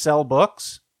helps you sell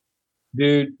books?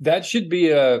 Dude, that should be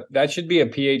a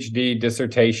PhD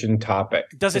dissertation topic.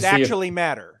 Does it actually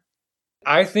matter?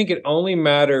 I think it only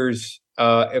matters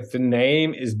if the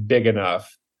name is big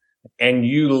enough and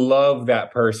you love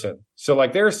that person. So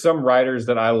like there are some writers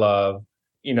that I love.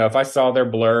 You know, if I saw their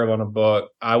blurb on a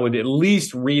book, I would at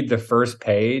least read the first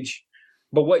page.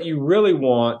 But what you really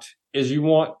want is you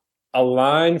want a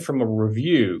line from a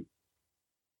review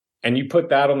and you put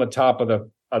that on the top of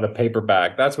the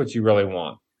paperback. That's what you really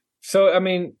want. So, I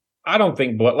mean, I don't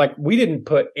think like we didn't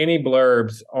put any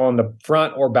blurbs on the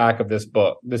front or back of this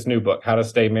book, this new book, How to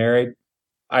Stay Married.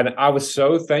 I was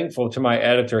so thankful to my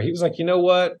editor. He was like, you know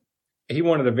what? He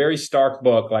wanted a very stark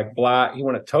book, like black. He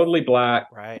wanted totally black.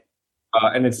 Right.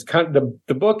 And it's kind of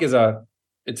the book is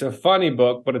it's a funny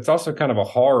book, but it's also kind of a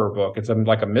horror book. It's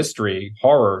like a mystery,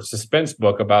 horror, suspense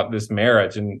book about this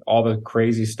marriage and all the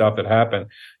crazy stuff that happened.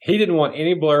 He didn't want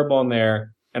any blurb on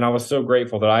there. And I was so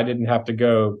grateful that I didn't have to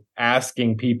go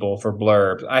asking people for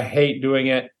blurbs. I hate doing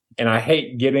it. And I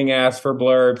hate getting asked for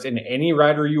blurbs. And any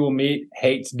writer you will meet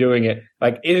hates doing it.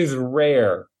 Like it is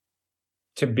rare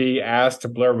to be asked to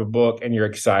blurb a book and you're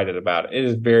excited about it. It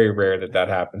is very rare that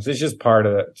happens. It's just part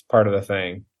of the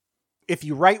thing. If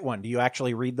you write one, do you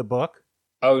actually read the book?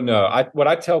 Oh no. What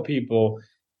I tell people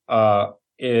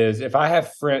is if I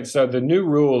have friends. So the new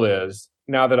rule is,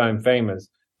 now that I'm famous,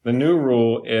 the new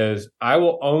rule is I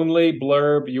will only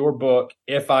blurb your book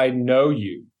if I know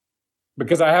you,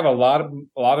 because I have a lot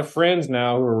of friends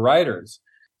now who are writers.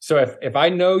 So if I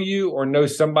know you or know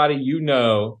somebody you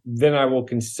know, then I will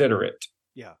consider it.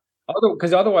 Yeah.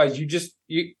 Because otherwise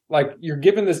you're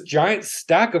given this giant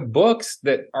stack of books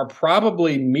that are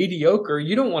probably mediocre.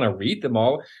 You don't want to read them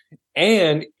all.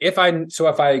 And if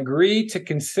I agree to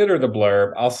consider the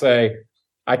blurb, I'll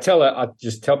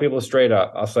just tell people straight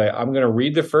up. I'll say, I'm going to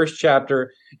read the first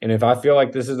chapter. And if I feel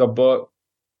like this is a book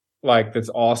like that's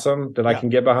awesome that I can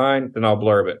get behind, then I'll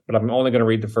blurb it. But I'm only going to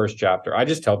read the first chapter. I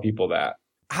just tell people that.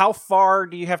 How far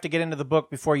do you have to get into the book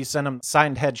before you send them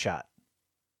signed headshot?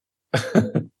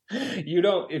 You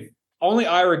don't. If only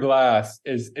Ira Glass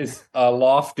is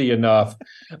lofty enough.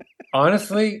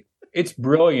 Honestly, it's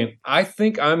brilliant. I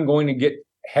think I'm going to get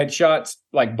headshots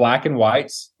like black and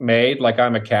whites made like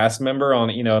I'm a cast member on,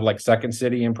 like Second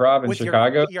City Improv in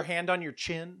Chicago. Your hand on your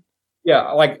chin.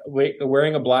 Yeah, like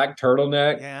wearing a black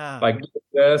turtleneck. Yeah, like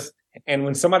this. And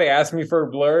when somebody asks me for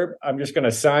a blurb, I'm just going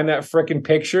to sign that freaking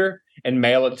picture and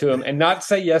mail it to them, and not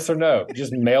say yes or no.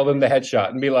 Just mail them the headshot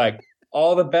and be like,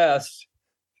 "All the best."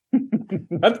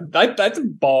 That's a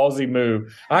ballsy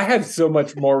move. I had so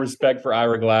much more respect for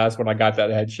Ira Glass when I got that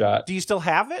headshot. Do you still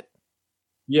have it?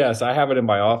 Yes, I have it in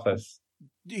my office.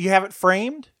 Do you have it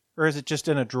framed, or is it just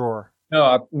in a drawer?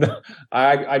 No,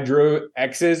 I drew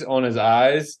X's on his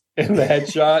eyes in the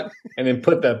headshot, and then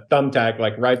put the thumbtack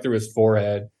like right through his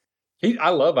forehead.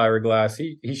 I love Ira Glass.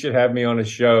 He should have me on his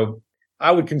show.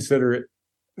 I would consider it.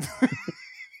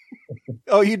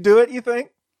 Oh, you do it? You think?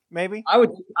 Maybe I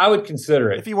would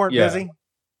consider it if you weren't busy.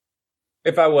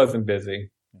 If I wasn't busy.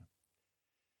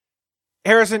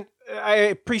 Harrison, I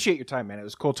appreciate your time, man. It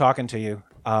was cool talking to you.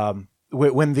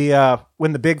 When the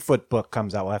Bigfoot book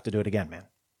comes out, we'll have to do it again, man.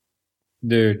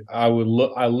 Dude, I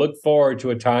look forward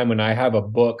to a time when I have a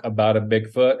book about a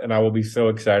Bigfoot, and I will be so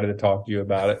excited to talk to you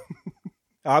about it.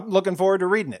 I'm looking forward to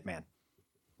reading it, man.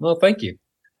 Well, thank you.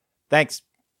 Thanks.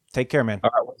 Take care, man. All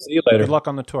right, we'll see you later. Good luck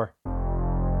on the tour.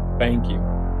 Thank you.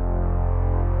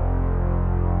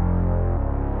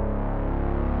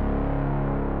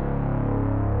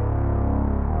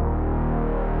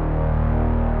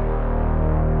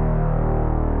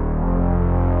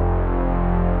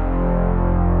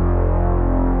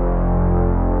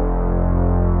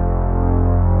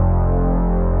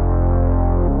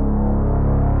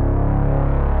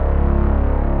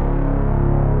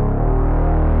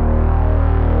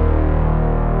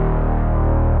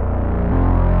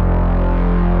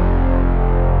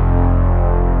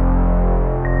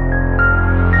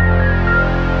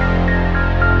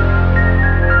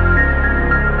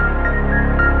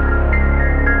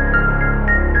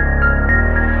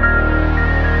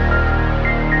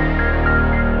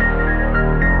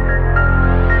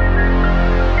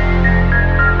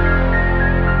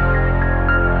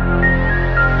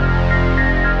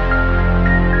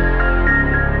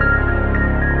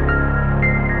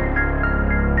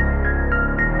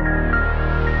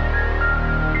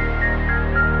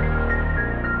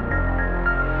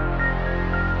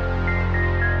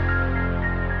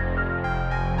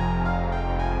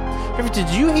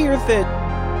 Travis, did you hear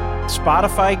that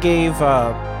Spotify gave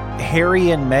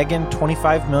Harry and Meghan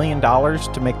 $25 million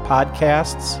to make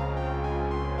podcasts?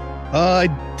 I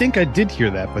think I did hear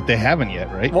that, but they haven't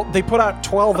yet, right? Well, they put out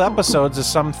 12 episodes of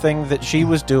something that she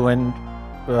was doing,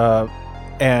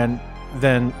 and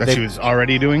then... That she was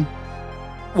already doing?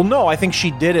 Well, no, I think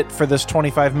she did it for this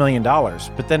 $25 million.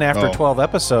 But then after 12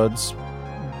 episodes,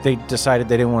 they decided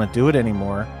they didn't want to do it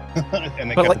anymore. And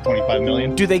they got the $25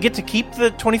 million? Do they get to keep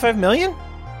the $25 million?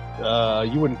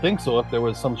 You wouldn't think so if there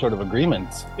was some sort of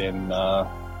agreement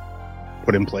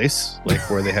put in place, like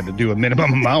where they had to do a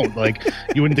minimum amount. Like,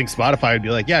 you wouldn't think Spotify would be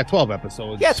like, yeah, 12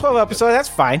 episodes. Yeah, 12 episodes, that's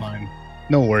fine.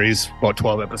 No worries about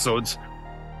 12 episodes.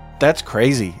 That's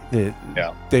crazy.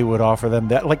 They would offer them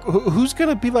that. Like, who's going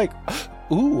to be like,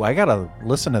 ooh, I got to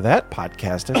listen to that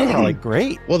podcast. That's probably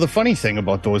great. Well, the funny thing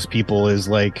about those people is,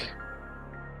 like,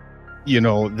 you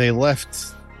know, they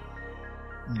left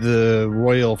the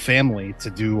royal family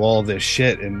to do all this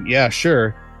shit. And yeah,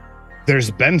 sure, there's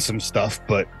been some stuff,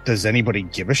 but does anybody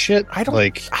give a shit? I don't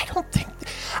think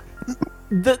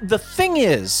the thing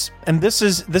is, and this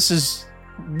is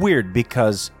weird,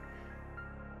 because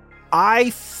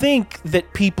I think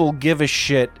that people give a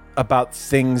shit about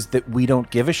things that we don't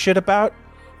give a shit about,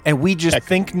 and we just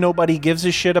think nobody gives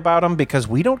a shit about them because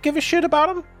we don't give a shit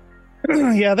about them.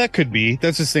 Yeah, that could be.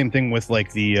 That's the same thing with,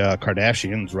 like, the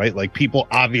Kardashians, right? Like, people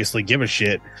obviously give a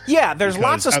shit. Yeah, there's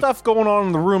lots of stuff going on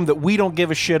in the room that we don't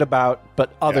give a shit about,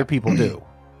 but other people do.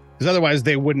 Because otherwise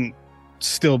they wouldn't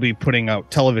still be putting out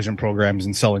television programs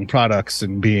and selling products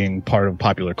and being part of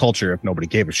popular culture if nobody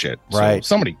gave a shit. Right.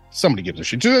 So somebody gives a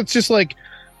shit. It's just like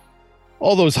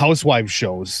all those housewives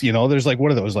shows, you know, there's like,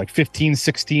 what are those, like 15,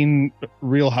 16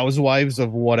 Real Housewives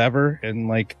of whatever, and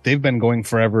like they've been going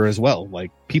forever as well. Like,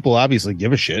 people obviously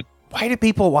give a shit. Why do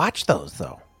people watch those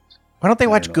though? Why don't they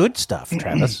watch good stuff,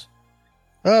 Travis?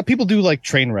 People do like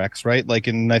train wrecks, right? Like,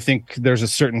 and I think there's a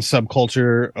certain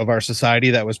subculture of our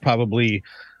society that was probably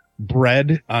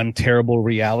bred on terrible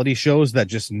reality shows that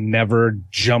just never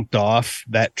jumped off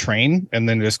that train and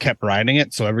then just kept riding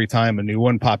it. So every time a new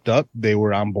one popped up, they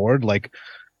were on board, like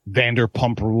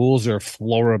Vanderpump Rules or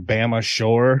Floribama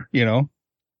Shore, you know?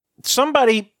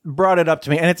 Somebody brought it up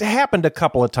to me, and it's happened a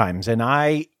couple of times, and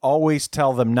I always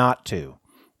tell them not to.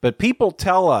 But people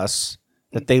tell us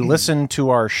that they listen to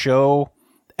our show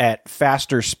at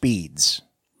faster speeds.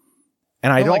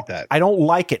 And I don't like that. I don't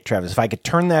like it, Travis. If I could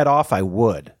turn that off, I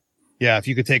would. Yeah, if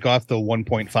you could take off the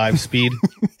 1.5 speed.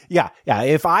 Yeah.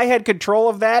 If I had control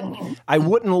of that, I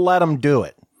wouldn't let them do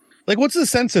it. Like, what's the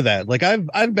sense of that? Like,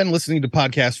 I've been listening to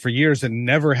podcasts for years, and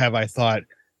never have I thought,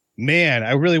 man,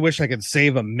 I really wish I could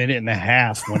save a minute and a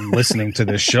half when listening to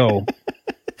this show.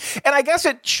 And I guess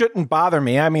it shouldn't bother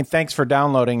me. I mean, thanks for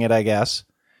downloading it, I guess.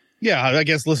 Yeah, I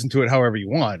guess listen to it however you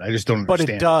want. I just don't understand.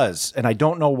 But it does, and I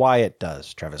don't know why it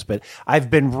does, Travis. But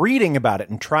I've been reading about it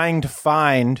and trying to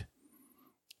find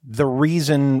the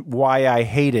reason why I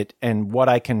hate it and what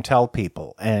I can tell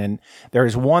people. And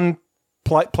there's one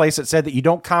place that said that you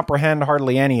don't comprehend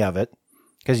hardly any of it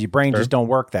because your brain just don't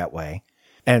work that way.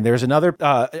 And there's another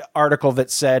article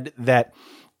that said that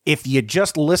if you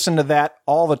just listen to that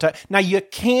all the time, now you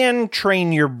can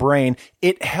train your brain.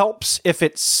 It helps if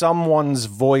it's someone's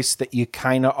voice that you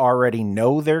kind of already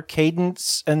know their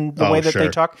cadence and the way that they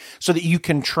talk, so that you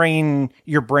can train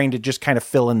your brain to just kind of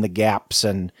fill in the gaps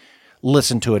and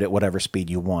listen to it at whatever speed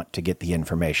you want to get the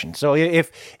information. So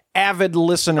if avid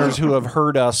listeners who have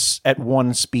heard us at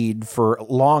one speed for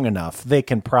long enough, they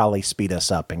can probably speed us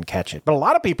up and catch it. But a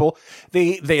lot of people,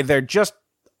 they're just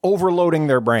overloading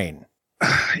their brain.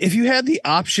 If you had the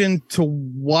option to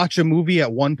watch a movie at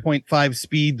 1.5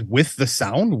 speed with the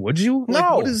sound, would you?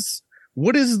 No. Like,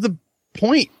 what is the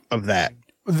point of that?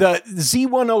 The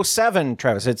Z107,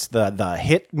 Travis, it's the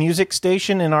hit music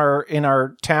station in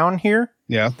our town here.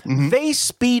 Yeah. Mm-hmm. They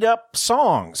speed up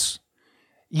songs.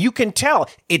 You can tell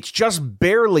it's just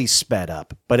barely sped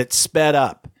up, but it's sped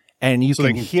up, and you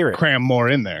can hear it. Cram more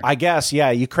in there. I guess,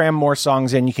 yeah. You cram more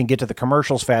songs in, you can get to the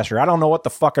commercials faster. I don't know what the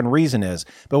fucking reason is,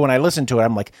 but when I listen to it,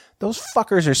 I'm like, those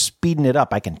fuckers are speeding it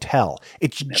up. I can tell.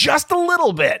 It's just a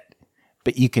little bit,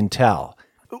 but you can tell.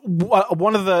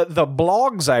 One of the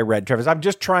blogs I read, Travis, I'm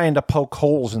just trying to poke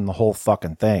holes in the whole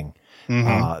fucking thing,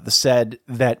 said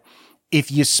that if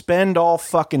you spend all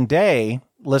fucking day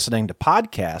listening to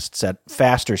podcasts at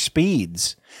faster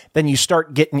speeds, then you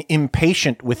start getting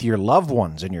impatient with your loved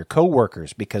ones and your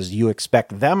coworkers because you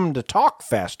expect them to talk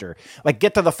faster. Like,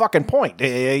 get to the fucking point.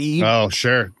 Oh,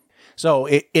 sure. So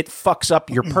it fucks up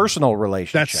your personal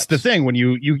relationships. That's the thing. When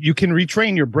you can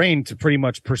retrain your brain to pretty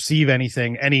much perceive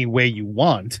anything any way you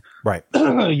want. Right.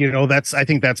 I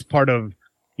think that's part of,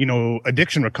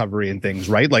 addiction recovery and things,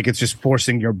 right? Like it's just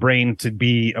forcing your brain to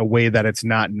be a way that it's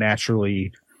not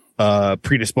naturally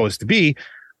predisposed to be.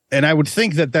 And I would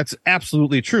think that that's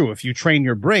absolutely true. If you train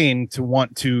your brain to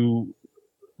want to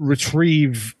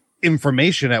retrieve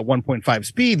information at 1.5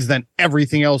 speeds, then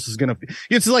everything else is going to,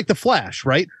 it's like the Flash,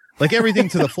 right? Like everything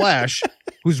to the Flash,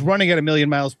 who's running at 1,000,000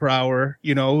 miles per hour,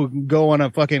 go on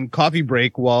a fucking coffee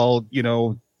break while,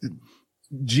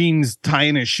 Gene's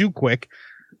tying his shoe quick.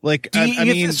 Like, I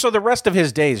mean, so the rest of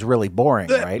his day is really boring,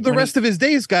 right? The rest of his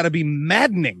day's got to be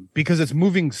maddening because it's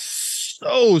moving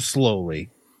so slowly.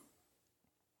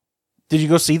 Did you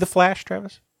go see The Flash,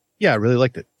 Travis? Yeah, I really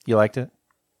liked it. You liked it?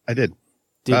 I did.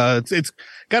 It's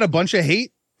got a bunch of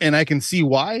hate, and I can see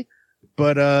why,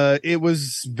 but it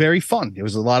was very fun. It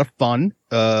was a lot of fun.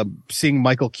 Seeing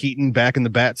Michael Keaton back in the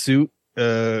bat suit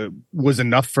was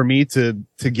enough for me to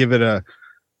give it a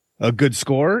good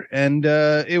score, and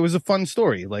it was a fun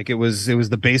story. Like it was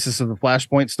the basis of the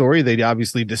Flashpoint story. They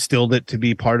obviously distilled it to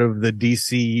be part of the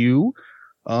DCU.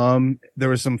 There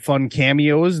were some fun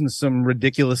cameos and some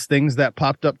ridiculous things that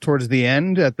popped up towards the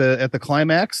end at the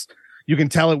climax. You can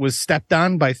tell it was stepped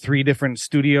on by 3 different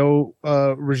studio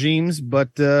regimes,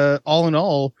 but all in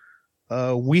all,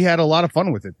 we had a lot of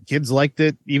fun with it. Kids liked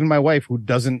it. Even my wife, who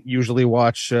doesn't usually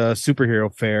watch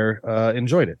superhero fare,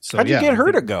 enjoyed it. So how'd you get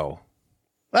her to go?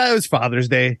 It was Father's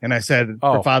Day, and I said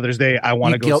for Father's Day I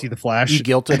want to go see The Flash. You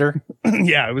guilted her?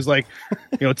 Yeah, it was like,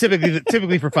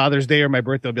 typically for Father's Day or my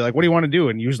birthday, I'll be like, "What do you want to do?"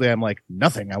 And usually I'm like,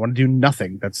 "Nothing. I want to do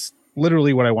nothing." That's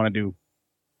literally what I want to do.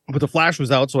 But The Flash was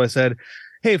out, so I said,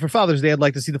 "Hey, for Father's Day, I'd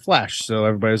like to see The Flash." So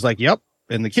everybody was like, "Yep,"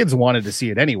 and the kids wanted to see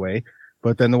it anyway.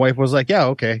 But then the wife was like, "Yeah,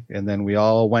 okay," and then we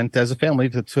all went as a family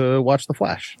to watch The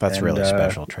Flash. That's really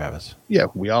special, Travis. Yeah,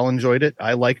 we all enjoyed it.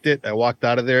 I liked it. I walked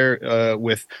out of there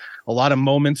with a lot of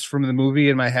moments from the movie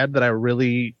in my head that I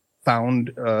really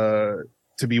found to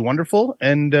be wonderful.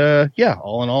 And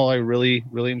all in all, I really,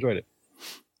 really enjoyed it.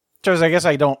 Travis, I guess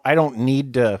I don't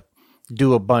need to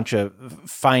do a bunch of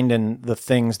finding the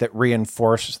things that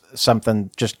reinforce something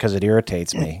just because it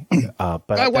irritates me. But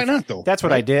why not though? That's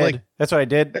what I did. That's what I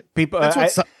did. People, I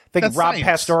think Rob science.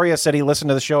 Pastoria said he listened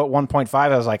to the show at 1.5.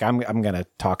 I was like, I'm going to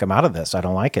talk him out of this. I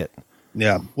don't like it.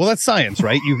 Yeah. Well, that's science,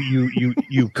 right?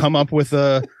 You come up with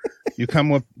a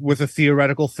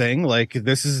theoretical thing. Like,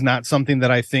 this is not something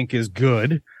that I think is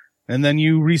good. And then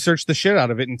you research the shit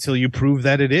out of it until you prove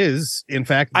that it is, in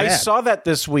fact, bad. I saw that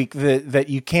this week that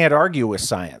you can't argue with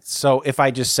science. So if I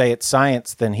just say it's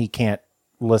science, then he can't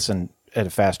listen at a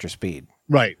faster speed.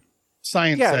 Right.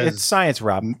 Science says... it's science,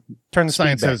 Rob. Turn the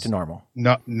speed back to normal.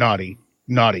 Naughty.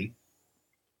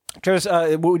 Travis,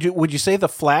 would you say The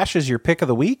Flash is your pick of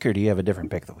the week, or do you have a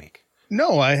different pick of the week?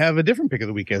 No, I have a different pick of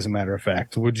the week, as a matter of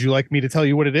fact. Would you like me to tell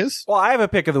you what it is? Well, I have a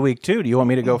pick of the week, too. Do you want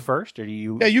me to go first, or do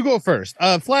you... Yeah, you go first.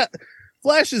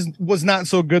 Flash was not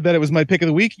so good that it was my pick of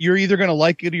the week. You're either going to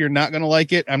like it or you're not going to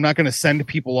like it. I'm not going to send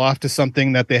people off to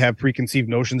something that they have preconceived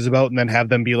notions about and then have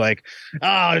them be like,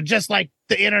 "Oh, just like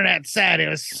the internet said, it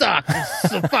was sucked.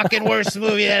 It's the fucking worst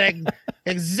movie that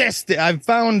existed." I've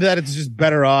found that it's just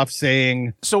better off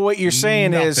saying. So what you're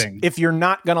saying nothing. is, if you're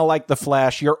not going to like The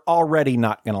Flash, you're already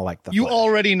not going to like The Flash. You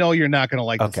already know you're not going to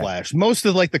like The Flash. Most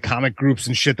of like the comic groups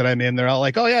and shit that I'm in, they're all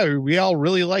like, "Oh yeah, we all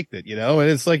really liked it," And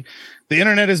it's like the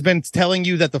internet has been telling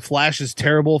you that The Flash is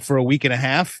terrible for a week and a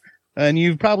half, and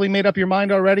you've probably made up your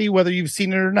mind already whether you've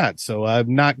seen it or not. So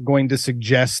I'm not going to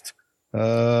suggest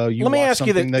let me ask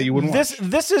you that you wouldn't watch.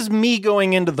 This is me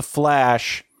going into The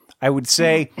Flash. I would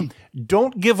say,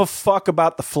 don't give a fuck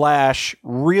about The Flash.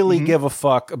 Really give a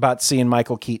fuck about seeing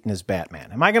Michael Keaton as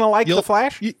Batman. Am I going to like The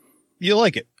Flash? You'll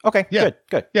like it. Okay, yeah.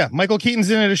 good. Yeah, Michael Keaton's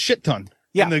in it a shit ton.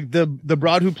 Yeah, and the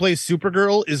broad who plays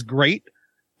Supergirl is great.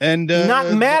 And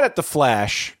not mad at The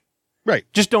Flash. Right.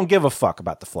 Just don't give a fuck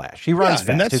about The Flash. He runs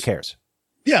fast. Who cares?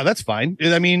 Yeah, that's fine.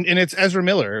 I mean, and it's Ezra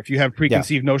Miller. If you have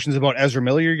preconceived notions about Ezra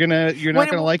Miller, you're not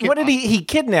gonna like it. What did he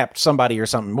kidnapped somebody or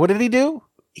something? What did he do?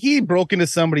 He broke into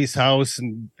somebody's house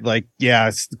and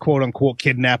quote unquote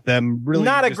kidnapped them. Really,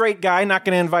 not a great guy. Not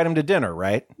going to invite him to dinner,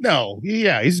 right? No.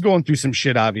 Yeah, he's going through some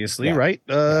shit, obviously, right?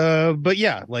 But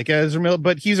yeah, like Ezra Miller.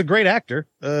 But he's a great actor.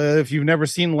 If you've never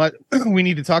seen We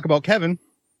Need to Talk About Kevin,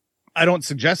 I don't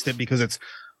suggest it because it's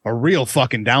a real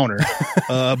fucking downer.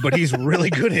 But he's really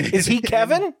good in it. Is he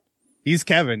Kevin? He's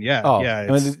Kevin. Yeah. Oh, yeah.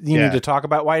 You need to talk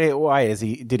about why is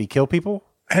he? Did he kill people?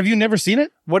 Have you never seen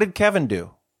it? What did Kevin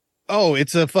do? Oh,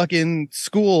 it's a fucking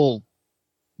school,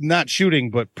 not shooting,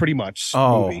 but pretty much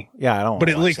movie. Yeah, I don't. But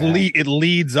it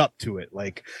leads up to it.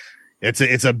 Like it's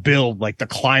a build. Like the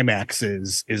climax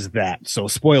is that. So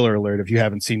spoiler alert if you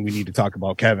haven't seen We Need to Talk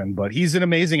About Kevin. But he's an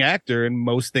amazing actor in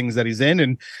most things that he's in,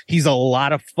 and he's a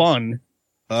lot of fun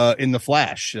in The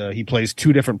Flash. He plays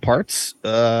two different parts,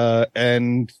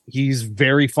 and he's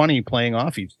very funny playing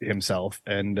off himself.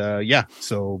 And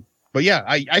but yeah,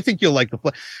 I think you'll like The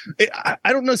Flash.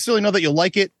 I don't necessarily know that you'll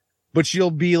like it, but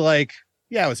you'll be like,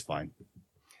 yeah, it was fine.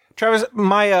 Travis,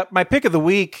 my pick of the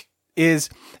week it's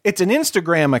an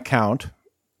Instagram account,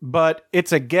 but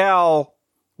it's a gal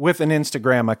with an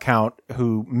Instagram account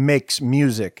who makes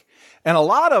music. And a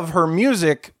lot of her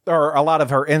music, or a lot of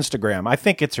her Instagram, I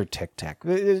think it's her TikTok.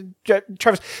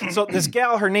 Travis, so this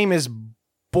gal, her name is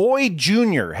Boy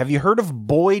Jr. Have you heard of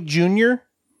Boy Jr.?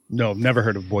 No, never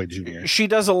heard of Boy Jr. She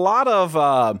does a lot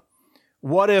of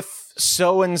what if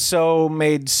so-and-so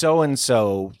made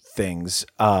so-and-so things,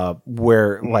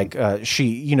 where like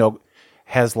she,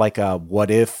 has like a what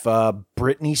if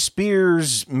Britney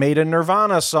Spears made a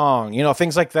Nirvana song,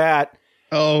 things like that.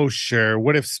 Oh, sure.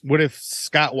 What if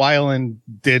Scott Weiland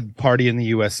did Party in the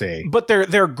USA? But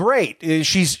they're great.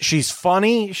 She's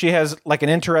funny. She has like an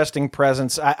interesting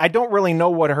presence. I don't really know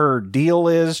what her deal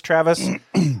is, Travis.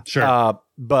 Sure.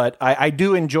 But I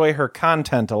do enjoy her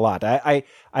content a lot. I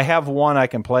have one I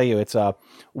can play you. It's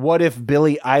what if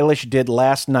Billie Eilish did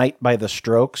Last Night by The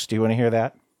Strokes? Do you want to hear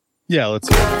that? Yeah, let's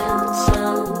hear it.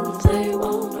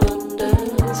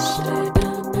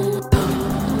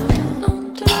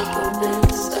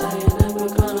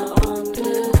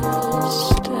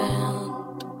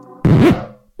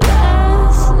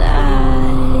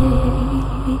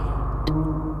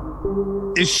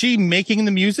 Is she making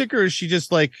the music, or is she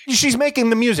just like... She's making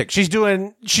the music. She's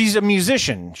a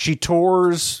musician. She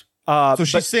tours. So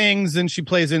she sings and she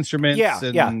plays instruments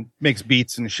and makes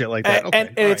beats and shit like that.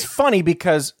 And it's funny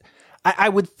because I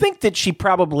would think that she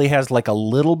probably has like a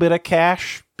little bit of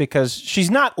cash because she's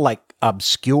not like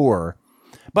obscure,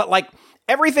 but like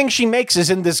everything she makes is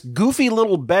in this goofy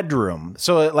little bedroom.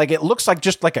 So like it looks like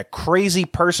just like a crazy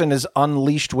person is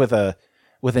unleashed with an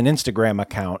Instagram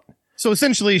account. So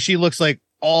essentially she looks like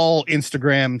all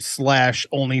Instagram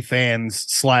 /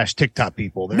 OnlyFans / TikTok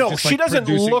people. They're no, just, she doesn't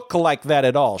look like that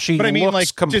at all. She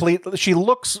she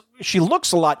looks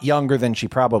a lot younger than she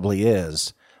probably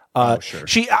is. Sure.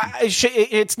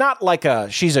 It's not like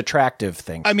she's attractive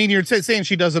thing. I mean, you're saying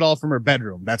she does it all from her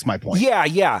bedroom. That's my point.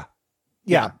 Yeah.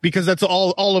 Because that's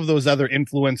all of those other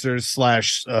influencers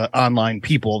 / online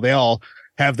people. They all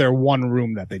have their one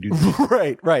room that they do.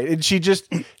 Right. And she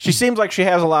seems like she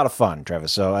has a lot of fun,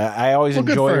 Travis. So I always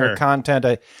enjoy her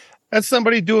content. That's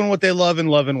somebody doing what they love and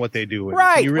loving what they do.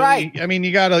 Right. I mean,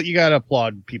 you gotta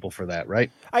applaud people for that, right?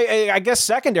 I guess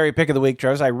secondary pick of the week,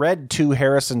 Travis. I read 2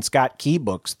 Harrison Scott Key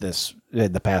books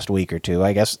the past week or two.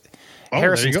 I guess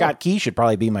Harrison Scott Key should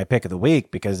probably be my pick of the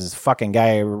week because this fucking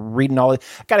guy reading all.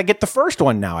 Got to get the first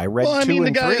one now. I read. Well, I mean,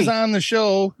 the guy's on the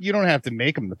show. You don't have to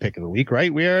make him the pick of the week,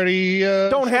 right? We already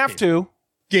don't have to.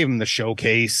 Gave him the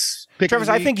showcase. Travis,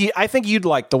 I think you'd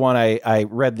like the one I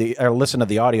read or listened to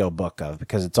the audio book of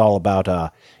because it's all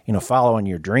about following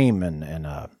your dream and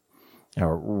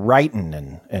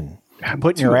writing and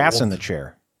putting your ass in the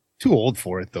chair. Too old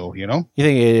for it though, You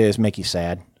think it is make you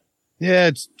sad? Yeah,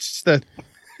 it's just that.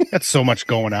 That's so much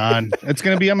going on. I'm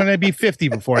going to be 50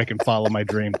 before I can follow my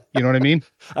dream. You know what I mean?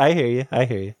 I hear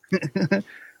you.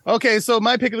 Okay. So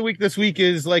my pick of the week this week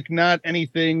is like not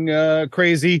anything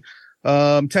crazy.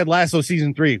 Ted Lasso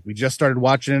season 3. We just started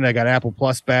watching it. I got Apple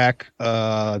Plus back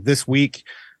this week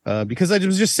because I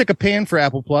was just sick of paying for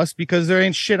Apple Plus because there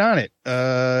ain't shit on it.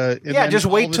 Just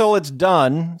wait till it's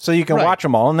done so you can watch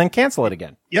them all and then cancel it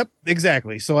again. Yep,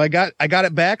 exactly. So I got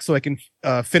it back so I can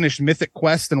finish Mythic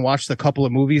Quest and watch the couple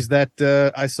of movies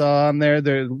that I saw on there.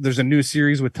 There's a new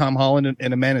series with Tom Holland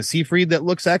and Amanda Seyfried that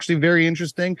looks actually very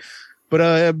interesting.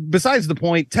 But besides the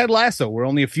point, Ted Lasso, we're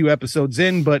only a few episodes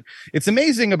in, but it's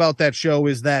amazing about that show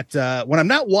is that when I'm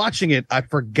not watching it, I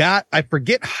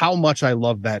forget how much I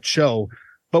love that show.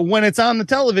 But when it's on the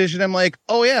television, I'm like,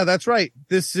 oh yeah, that's right.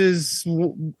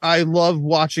 I love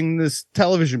watching this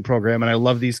television program and I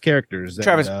love these characters.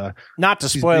 Travis, not to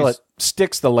spoil it,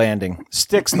 sticks the landing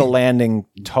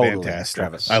totally. Fantastic.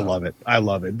 Travis. I love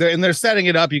it. They're setting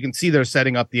it up. You can see they're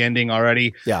setting up the ending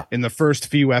already. Yeah. In the first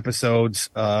few episodes,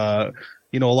 a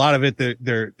lot of it,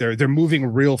 they're moving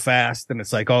real fast and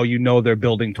it's like, oh, they're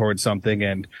building towards something.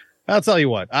 And I'll tell you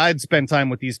what, I'd spend time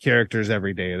with these characters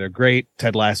every day. They're great.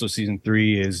 Ted Lasso season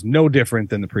 3 is no different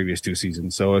than the previous 2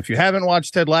 seasons. So if you haven't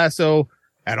watched Ted Lasso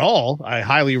at all, I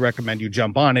highly recommend you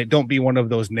jump on it. Don't be one of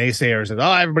those naysayers that,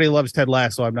 oh, everybody loves Ted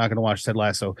Lasso, I'm not going to watch Ted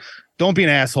Lasso. Don't be an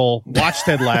asshole. Watch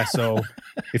Ted Lasso.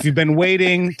 If you've been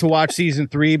waiting to watch season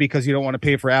 3 because you don't want to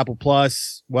pay for Apple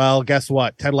Plus, well, guess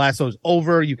what? Ted Lasso's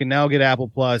over. You can now get Apple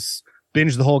Plus,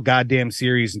 binge the whole goddamn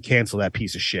series, and cancel that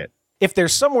piece of shit. if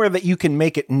there's somewhere that you can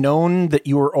make it known that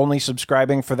you were only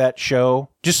subscribing for that show,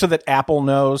 just so that Apple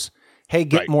knows, hey,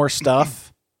 get more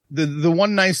stuff. The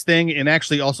one nice thing, and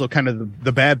actually also kind of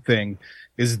the bad thing,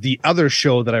 is the other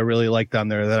show that I really liked on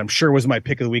there that I'm sure was my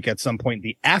pick of the week at some point,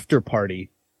 The After Party,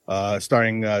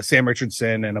 starring Sam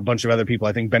Richardson and a bunch of other people.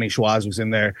 I think Benny Schwartz was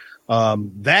in there.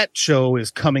 That show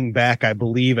is coming back, I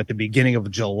believe, at the beginning of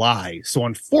July. So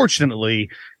unfortunately,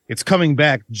 it's coming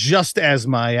back just as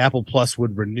my Apple Plus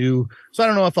would renew. So I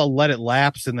don't know if I'll let it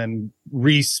lapse and then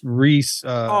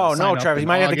oh no, Travis, you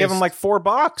might have to give him like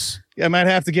 $4. Yeah, I might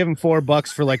have to give him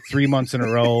 $4 for like 3 months in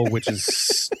a row, which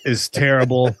is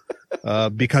terrible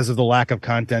because of the lack of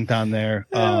content on there.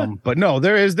 But no,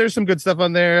 there's some good stuff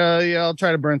on there. Yeah, I'll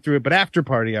try to burn through it. But After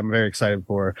Party, I'm very excited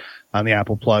for on the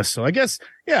Apple Plus. So I guess,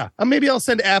 yeah, maybe I'll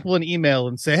send Apple an email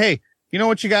and say, hey, you know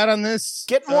what you got on this?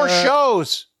 Get more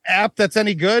shows. App that's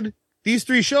any good. These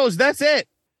 3 shows, that's it.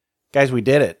 Guys, we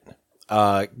did it.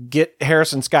 Get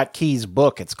Harrison Scott Key's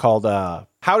book. It's called How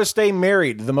to Stay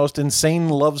Married, the most insane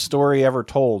love story ever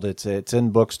told. It's in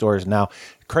bookstores now.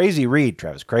 Crazy read,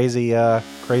 Travis. Crazy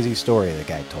story the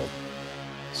guy told.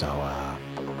 So,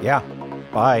 yeah.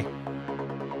 Bye.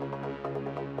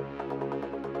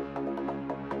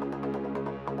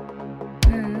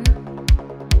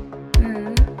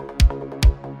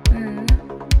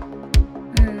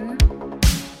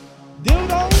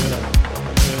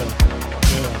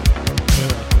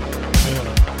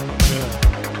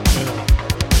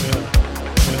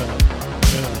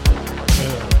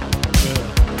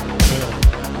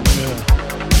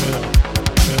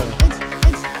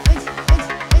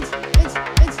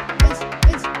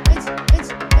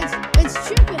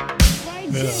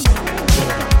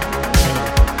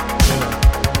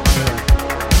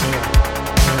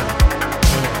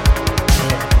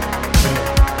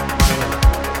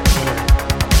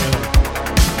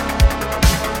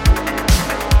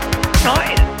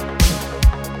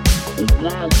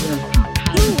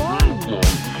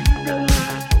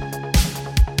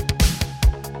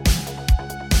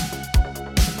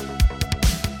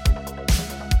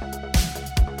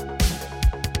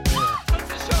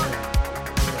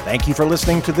 Thank you for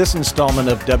listening to this installment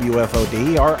of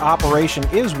WFOD. Our operation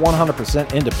is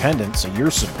 100% independent, so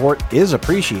your support is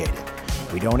appreciated.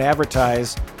 We don't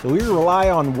advertise, so we rely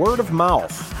on word of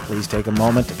mouth. Please take a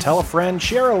moment to tell a friend,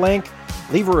 share a link,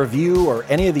 leave a review, or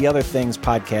any of the other things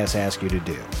podcasts ask you to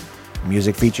do.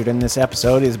 Music featured in this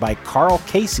episode is by Carl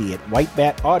Casey at White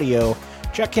Bat Audio.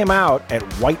 Check him out at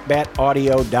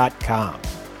whitebataudio.com.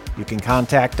 You can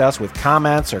contact us with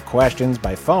comments or questions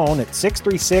by phone at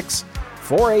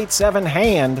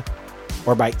 636-487-HAND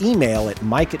or by email at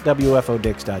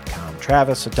mike@wfodix.com,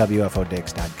 travis at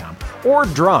wfodix.com, or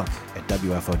drunk at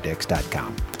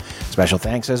wfodix.com. Special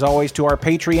thanks, as always, to our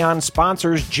Patreon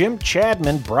sponsors, Jim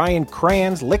Chadman, Brian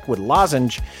Kranz, Liquid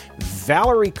Lozenge,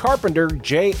 Valerie Carpenter,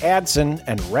 Jay Adson,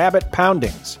 and Rabbit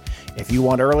Poundings. If you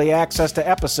want early access to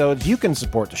episodes, you can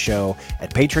support the show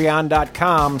at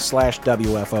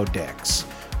patreon.com/WFODix.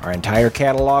 Our entire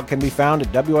catalog can be found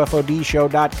at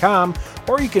WFODshow.com,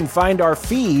 or you can find our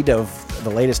feed of the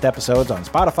latest episodes on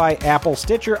Spotify, Apple,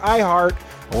 Stitcher, iHeart,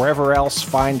 or wherever else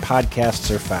fine podcasts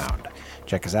are found.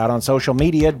 Check us out on social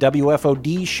media,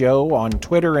 WFOD Show on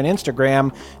Twitter and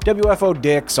Instagram,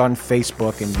 WFODix on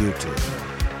Facebook and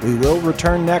YouTube. We will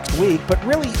return next week, but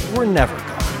really, we're never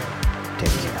gone.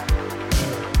 Take care.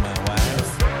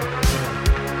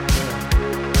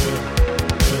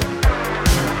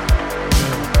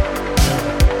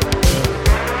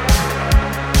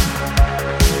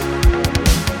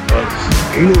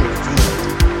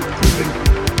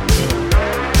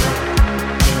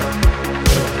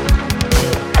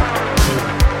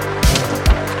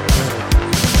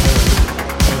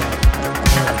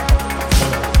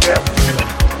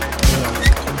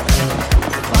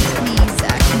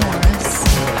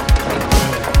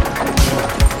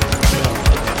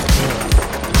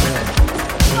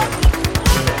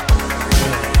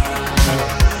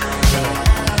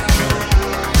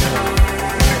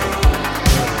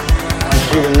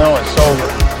 Even though it's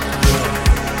over.